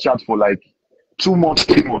we had not chat for like 2 months,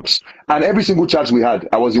 3 months. And every single chat we had,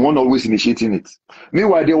 I was the one always initiating it.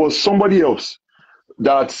 Meanwhile, there was somebody else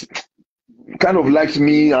that kind of liked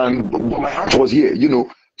me, but my heart was here,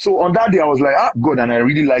 So on that day, I was like, God, and I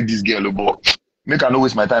really like this girl, but make I not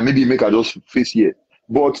waste my time. Maybe make I just face here.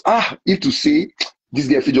 But if to say this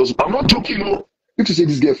girl fit just, I'm not joking, no. If to say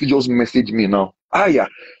this girl fit just message me now. Yeah,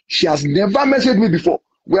 she has never messaged me before.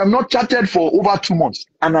 We have not chatted for over 2 months.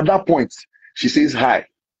 And at that point, she says hi.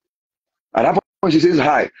 At that point, she says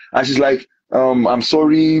hi. And she's like, I'm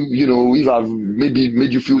sorry, if I've maybe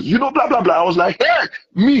made you feel, blah, blah, blah. I was like, hey,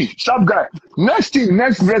 me, sharp guy. Next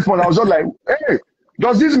response, I was just like, hey,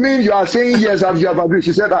 does this mean you are saying yes, you have agreed?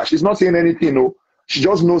 She said, she's not saying anything, no. She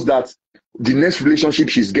just knows that the next relationship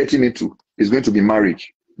she's getting into is going to be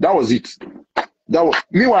marriage. That was it.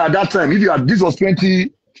 Meanwhile, at that time, this was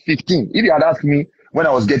 2015. If you had asked me when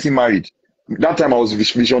I was getting married, that time I was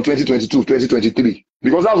vision 2022, 2023.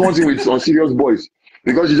 Because that's one thing with on serious boys.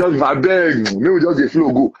 Because you just, I beg, maybe just the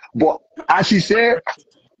flow go. But as she said,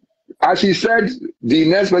 the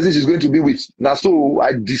next person she's going to be with. Now, so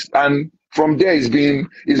and from there it's been.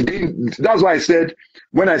 That's why I said,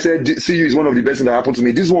 when I said see you is one of the best things that happened to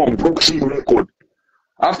me. This one broke some record.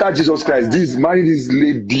 After Jesus Christ, marrying this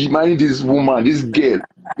lady, marrying this woman, this girl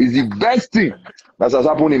is the best thing that has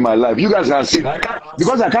happened in my life. You guys can see,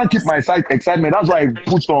 because I can't keep my excitement. That's why I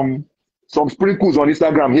put some sprinkles on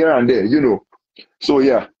Instagram here and there, So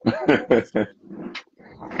yeah. And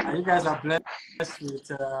you guys are blessed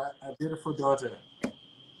with a beautiful daughter.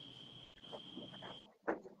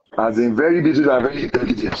 As in very beautiful and very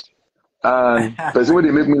intelligent. And person when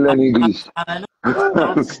they make me learn English. And I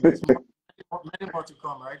know many more to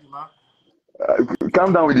come, right, Ima?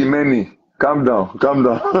 Calm down with the many. Calm down. Calm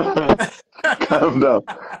down.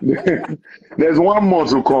 There's one more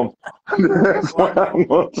to come. There's one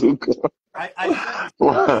more to come. I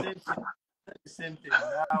said the same thing.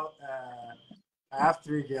 Now, I have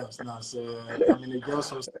 3 girls now, so I'm in a girls'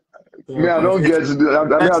 hostel. I don't get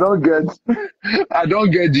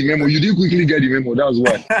the memo. You didn't quickly get the memo, that's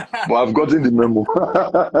why. But I've gotten the memo.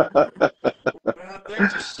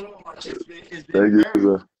 Thank you so much. It's been Thank you,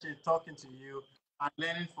 sir. Talking to you and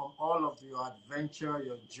learning from all of your adventure,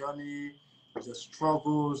 your journey, the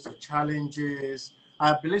struggles, the challenges.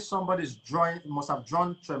 I believe somebody's must have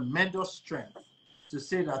drawn tremendous strength to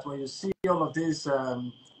say that when you see all of this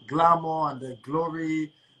glamour and the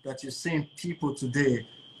glory that you see in people today,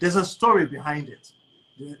 there's a story behind it.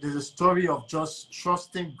 There's a story of just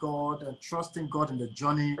trusting God and trusting God in the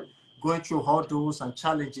journey, going through hurdles and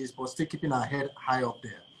challenges, but still keeping our head high up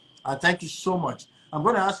there. And thank you so much. I'm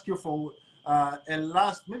going to ask you for a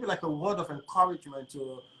last, maybe like a word of encouragement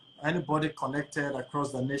to anybody connected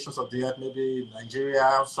across the nations of the earth, maybe Nigeria,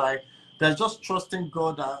 outside. They're just trusting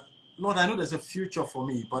God that, Lord, I know there's a future for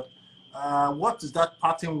me, but what is that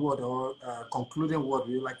parting word or concluding word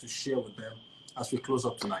you like to share with them as we close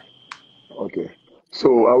up tonight? Okay.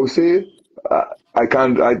 So I would say,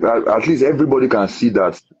 at least everybody can see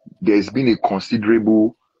that there's been a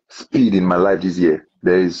considerable speed in my life this year.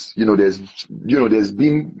 There's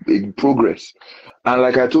been a progress. And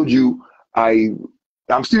like I told you, I'm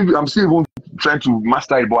still even trying to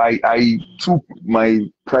master it, but I took my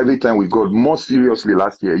private time with God more seriously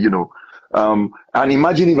last year, and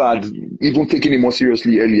imagine if I had even taken it more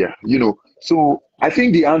seriously earlier, So I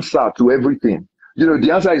think the answer to everything,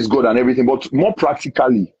 the answer is God and everything, but more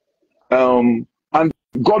practically, and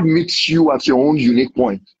God meets you at your own unique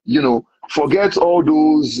point, forget all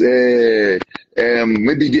those,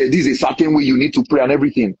 maybe this is a certain way you need to pray and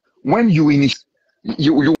everything. When you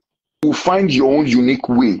will find your own unique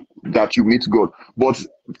way that you meet God, but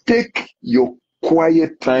take your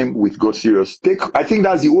quiet time with God serious. I think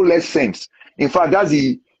that's the whole essence. In fact, that's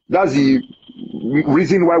the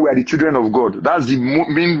reason why we are the children of God. That's the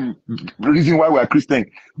main reason why we are Christian.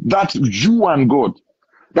 That you and God.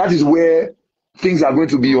 That is where things are going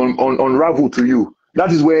to be unraveled to you.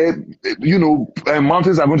 That is where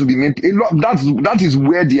mountains are going to be made. That is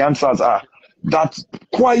where the answers are. That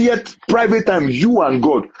quiet, private time, you and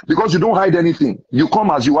God, because you don't hide anything. You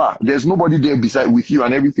come as you are. There's nobody there beside with you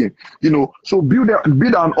and everything. So build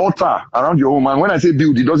an altar around your home. And when I say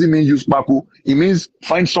build, it doesn't mean use sparkle. It means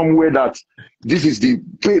find somewhere that this is the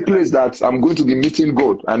place that I'm going to be meeting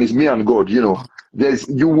God, and it's me and God. You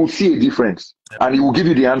will see a difference, and He will give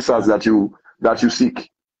you the answers that you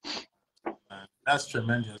seek. That's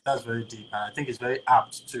tremendous. That's very deep, and I think it's very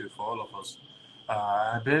apt too for all of us.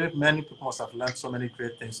 I believe many people must have learned so many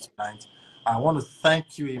great things tonight. I want to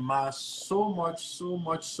thank you, Ima, so much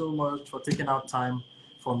for taking out time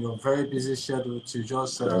from your very busy schedule to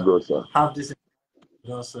just have this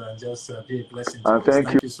just be a blessing to and us.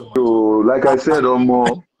 Thank you so much. Like I said,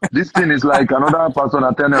 this thing is like another person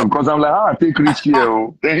attending, because I'm like, I take risk here.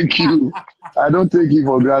 Thank you. I don't take it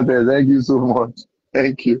for granted. Thank you so much.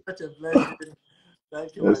 Thank you. Such a blessing.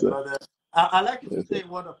 Thank you, yes, my brother. I'd like you to Yes, say sir.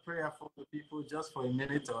 a word of prayer for the people just for a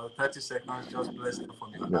minute or 30 seconds. Just bless them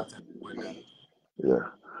from your Yeah. heart and we're done. Yeah.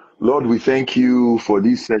 Lord, we thank you for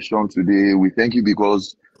this session today. We thank you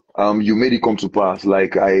because you made it come to pass.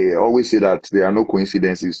 Like I always say that there are no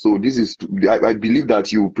coincidences. So this is, I believe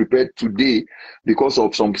that you prepared today because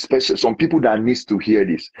of some people that needs to hear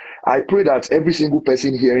this. I pray that every single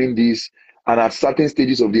person hearing this and at certain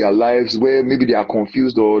stages of their lives where maybe they are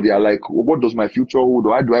confused or they are like, what does my future hold?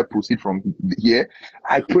 Or how do I proceed from here?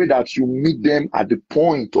 I pray that you meet them at the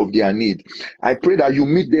point of their need. I pray that you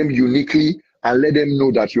meet them uniquely and let them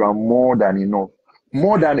know that you are more than enough.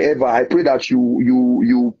 More Amen. than ever, I pray that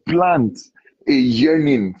you plant a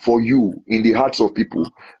yearning for you in the hearts of people.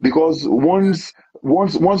 Because Amen.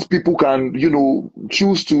 once people can,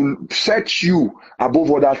 choose to set you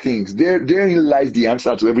above other things, therein lies the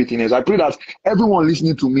answer to everything else. I pray that everyone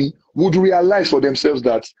listening to me would realize for themselves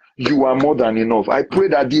that you are more than enough. I pray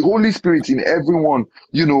that the Holy Spirit in everyone,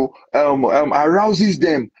 arouses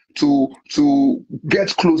them to get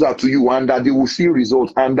closer to you, and that they will see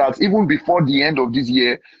results, and that even before the end of this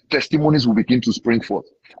year, testimonies will begin to spring forth.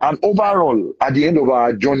 And overall, at the end of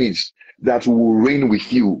our journeys, that we will reign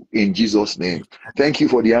with you in Jesus' name. Thank you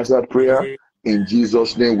for the answered prayer. Amen. In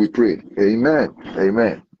Jesus' name we pray. Amen. Amen.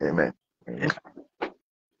 Amen. Amen. Amen.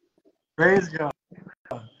 Praise God.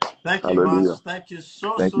 Thank you, Hallelujah. Mas. Thank you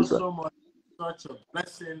so, Thank you, so, sir. so much. Such a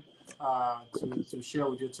blessing Thank you, sir. to share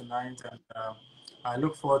with you tonight. And I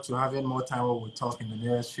look forward to having more time where we'll talk in the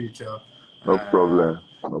nearest future. No Uh, problem.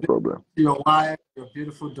 No problem. your wife, your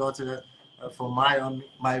beautiful daughter, from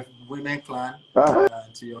my women clan, Ah.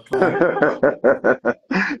 to your clan.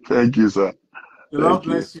 Thank you, sir. The Lord Thank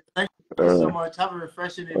you. bless you. Thank you so Uh, much. Have a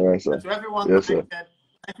refreshing all evening. right, sir. And to everyone Yes, sir. connected,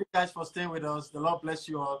 thank you guys for staying with us. The Lord bless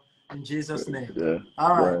you all in Jesus' name. Yeah.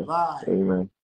 All right. Bye. Bye. Amen.